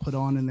HBO will put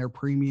on in their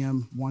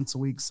premium once a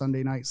week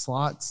Sunday night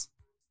slots.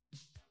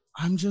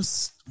 I'm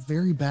just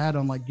very bad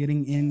on like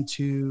getting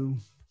into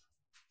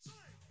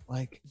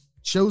like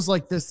shows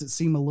like this that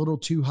seem a little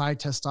too high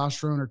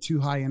testosterone or too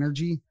high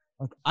energy.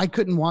 Like I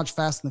couldn't watch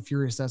Fast and the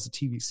Furious as a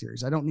TV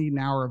series. I don't need an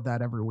hour of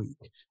that every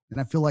week. And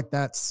I feel like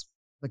that's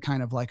the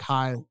kind of like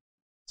high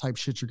type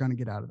shit you're going to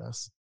get out of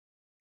this.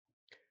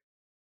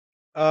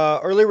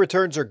 Early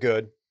returns are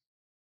good.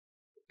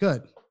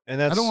 Good.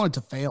 And I don't want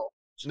it to fail.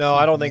 No,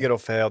 I don't think it'll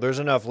fail. There's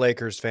enough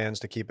Lakers fans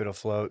to keep it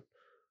afloat.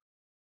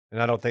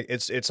 And I don't think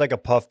it's like a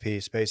puff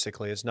piece,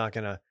 basically. It's not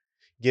going to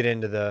get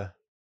into the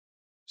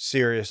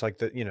serious, like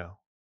the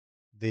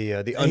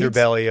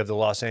underbelly of the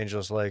Los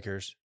Angeles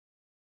Lakers.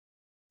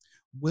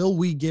 Will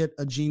we get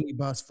a Genie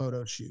Bus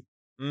photo shoot?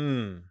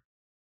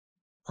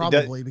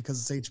 Probably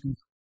because it's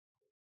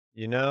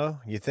HBO.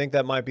 You think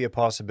that might be a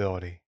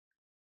possibility.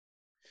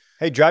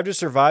 Hey, Drive to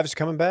Survive is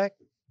coming back?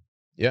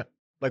 Yeah.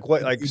 Like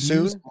what? Like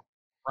soon?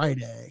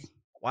 Friday.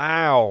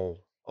 Wow.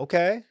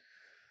 Okay.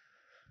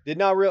 Did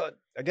not real.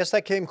 I guess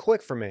that came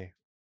quick for me.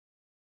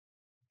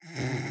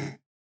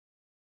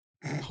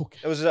 Okay.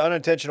 It was an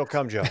unintentional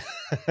cum joke.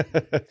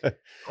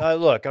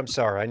 Look, I'm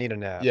sorry. I need a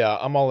nap. Yeah,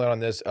 I'm all in on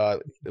this.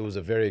 It was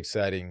a very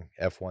exciting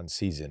F1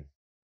 season,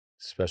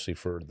 especially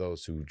for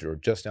those who are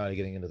just now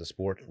getting into the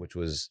sport, which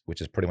is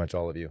pretty much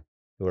all of you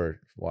who are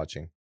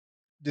watching.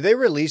 Do they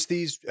release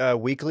these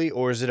weekly,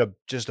 or is it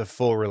just a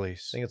full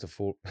release? I think it's a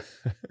full.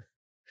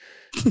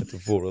 It's a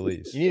full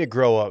release. You need to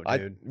grow up,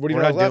 dude. What do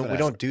you know? We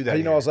don't do that. How do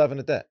you know here. I was laughing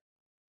at that?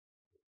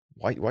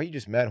 Why are you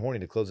just mad horny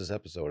to close this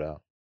episode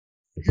out?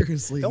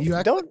 Seriously, you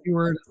act like you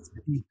were in a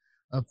city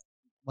of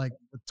like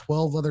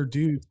 12 other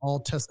dudes,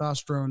 all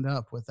testosterone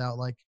up, without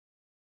like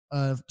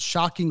a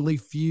shockingly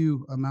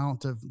few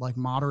amount of like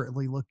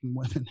moderately looking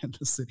women in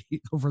the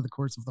city over the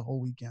course of the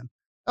whole weekend.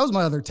 That was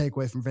my other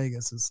takeaway from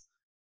Vegas is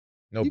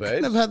No you babes?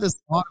 kind of had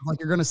this thought of like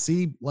you're going to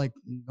see like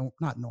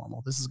not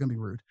normal. This is going to be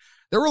rude.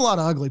 There were a lot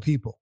of ugly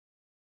people,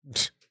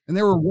 and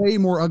there were way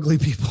more ugly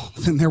people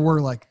than there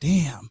were like,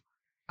 damn,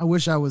 I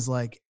wish I was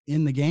like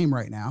in the game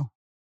right now.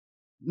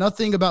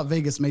 Nothing about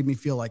Vegas made me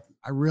feel like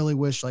I really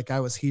wish like I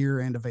was here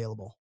and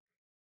available.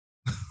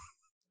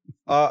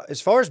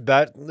 As far as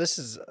this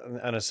is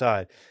an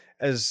aside.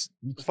 As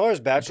far as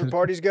bachelor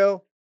parties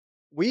go,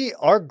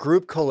 our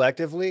group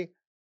collectively,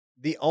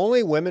 the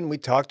only women we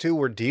talked to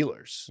were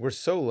dealers. We're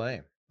so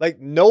lame. Like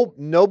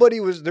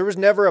nobody was. There was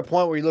never a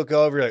point where you look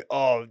over, you're like,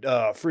 oh,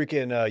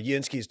 freaking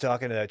Yinsky's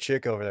talking to that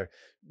chick over there.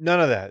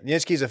 None of that.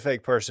 Yinsky's a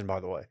fake person, by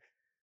the way.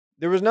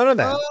 There was none of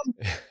that.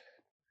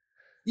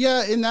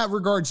 Yeah, in that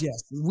regards,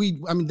 yes.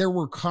 There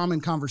were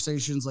common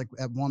conversations like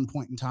at one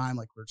point in time,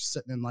 like we're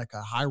sitting in like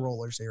a high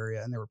rollers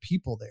area and there were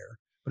people there,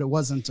 but it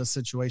wasn't a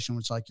situation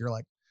which like you're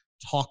like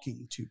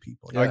talking to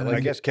people. Yeah,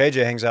 I guess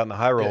KJ hangs out in the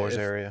high rollers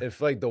area. If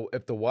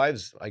the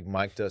wives like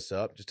mic'd us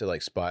up just to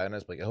like spy on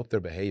us, like I hope they're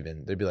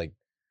behaving, they'd be like,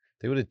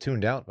 they would have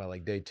tuned out by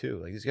like day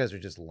 2. Like these guys are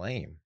just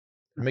lame.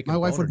 They're making my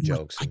wife would be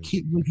jokes. Like, I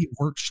can't believe he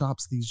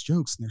workshops these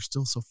jokes and they're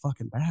still so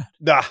fucking bad.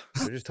 Nah.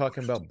 They're just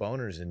talking about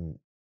boners and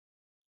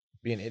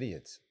being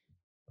idiots.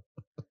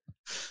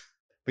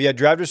 But yeah,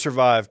 Drive to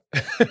Survive.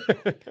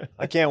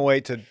 I can't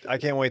wait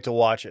to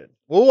watch it.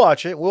 We'll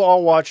watch it. We'll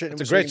all watch it.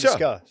 It's a great show.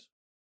 Discuss.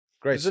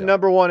 Great. It's the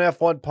number 1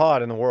 F1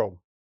 pod in the world.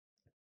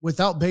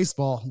 Without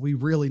baseball, we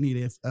really need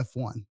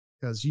F1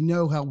 because you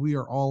know how we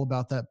are all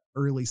about that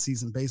early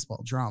season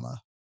baseball drama.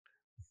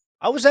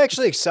 I was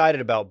actually excited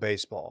about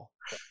baseball.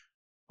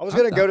 I was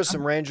going to go to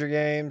some Ranger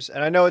games,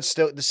 and I know it's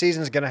still the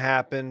season's going to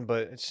happen,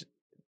 but it's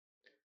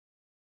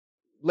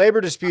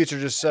labor disputes are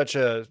just such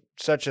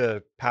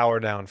a power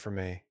down for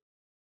me.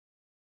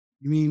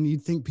 You mean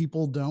you'd think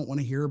people don't want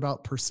to hear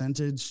about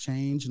percentage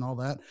change and all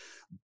that?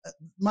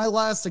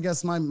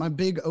 My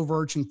big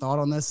overarching thought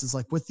on this is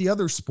like with the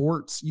other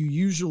sports, you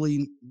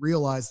usually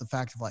realize the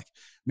fact of like,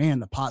 man,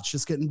 the pot's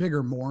just getting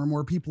bigger. More and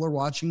more people are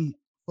watching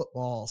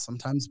football,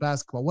 sometimes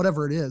basketball,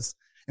 whatever it is.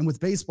 And with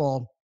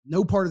baseball,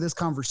 no part of this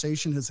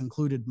conversation has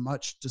included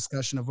much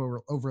discussion of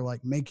over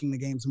like making the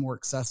games more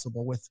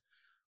accessible, with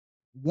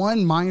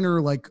one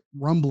minor like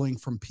rumbling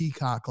from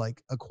Peacock,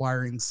 like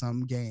acquiring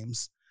some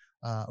games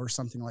or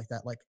something like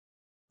that. Like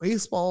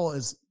baseball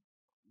is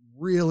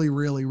really,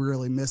 really,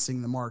 really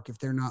missing the mark if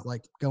they're not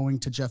like going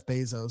to Jeff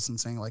Bezos and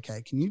saying like,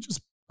 hey, can you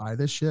just buy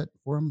this shit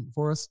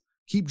for us?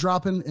 Keep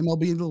dropping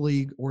MLB The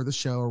League or the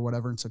show or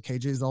whatever. And so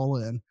KJ's all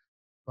in,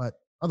 but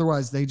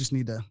otherwise they just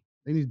need to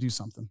They need to do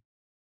something.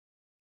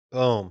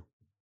 Boom.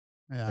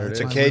 Yeah, There it It's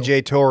is. a my real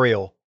KJ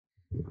Toriel.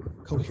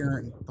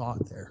 coherent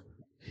thought there.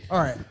 All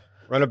right.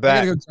 Run it I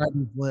back. gotta go dry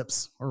these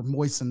lips or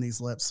moisten these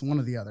lips, one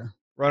or the other.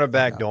 Run it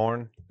back, Yeah.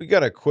 Dorn. We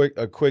got a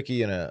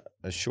quickie and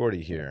a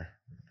shorty here.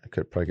 I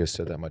could probably have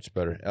said that much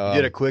better. You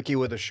did a quickie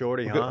with a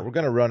shorty, huh? We're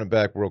gonna run it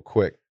back real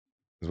quick.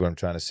 Is what I'm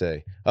trying to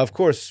say. Of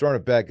course, run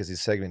it back is the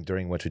segment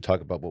during which we talk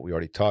about what we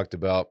already talked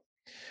about.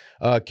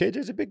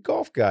 KJ's a big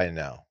golf guy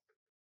now.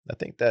 I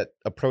think that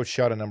approach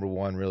shot at number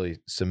one really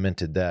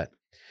cemented that.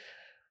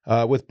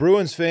 With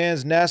Bruins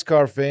fans,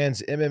 NASCAR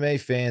fans, MMA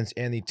fans,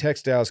 and the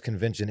Textiles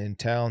Convention in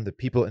town, the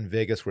people in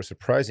Vegas were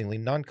surprisingly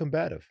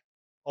non-combative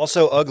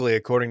Also ugly,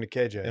 according to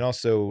KJ. and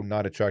also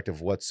not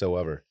attractive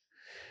whatsoever.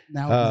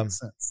 Now it makes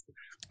sense.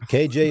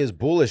 KJ is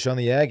bullish on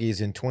the Aggies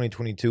in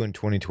 2022 and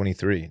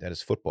 2023. That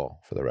is football,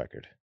 for the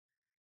record.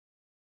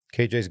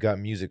 KJ's got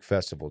music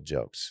festival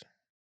jokes.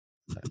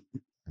 I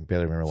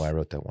barely remember why I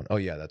wrote that one. Oh,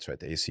 yeah, that's right,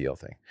 the ACL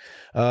thing.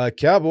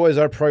 Cowboys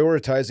are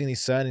prioritizing the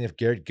signing of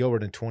Garrett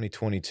Gilbert in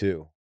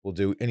 2022. We'll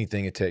do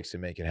anything it takes to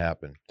make it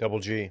happen. Double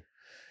G.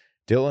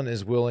 Dylan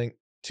is willing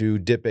to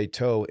dip a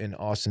toe in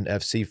Austin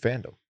FC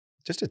fandom.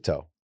 Just a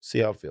toe. See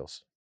how it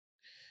feels.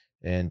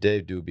 And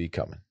Dave do be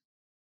coming,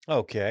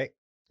 Okay.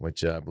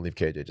 which I believe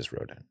KJ just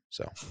wrote in.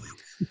 So,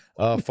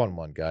 fun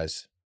one,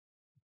 guys.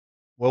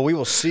 Well, we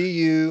will see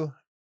you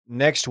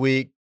next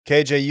week.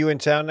 KJ, you in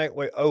town next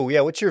week? Oh, yeah.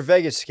 What's your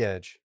Vegas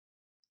sketch?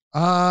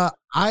 I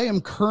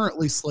am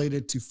currently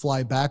slated to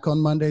fly back on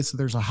Monday, so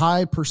there's a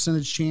high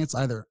percentage chance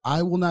either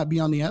I will not be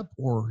on the app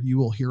or you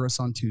will hear us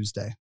on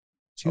Tuesday.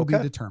 To be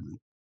Okay. determined.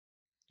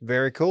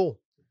 Very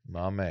cool.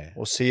 My man.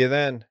 We'll see you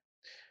then.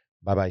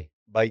 Bye-bye.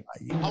 Bye.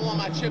 I want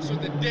my chips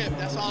with the dip.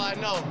 That's all I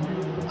know.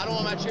 I don't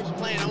want my chips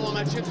plain. I want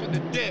my chips with the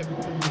dip.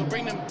 So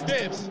bring them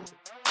dips.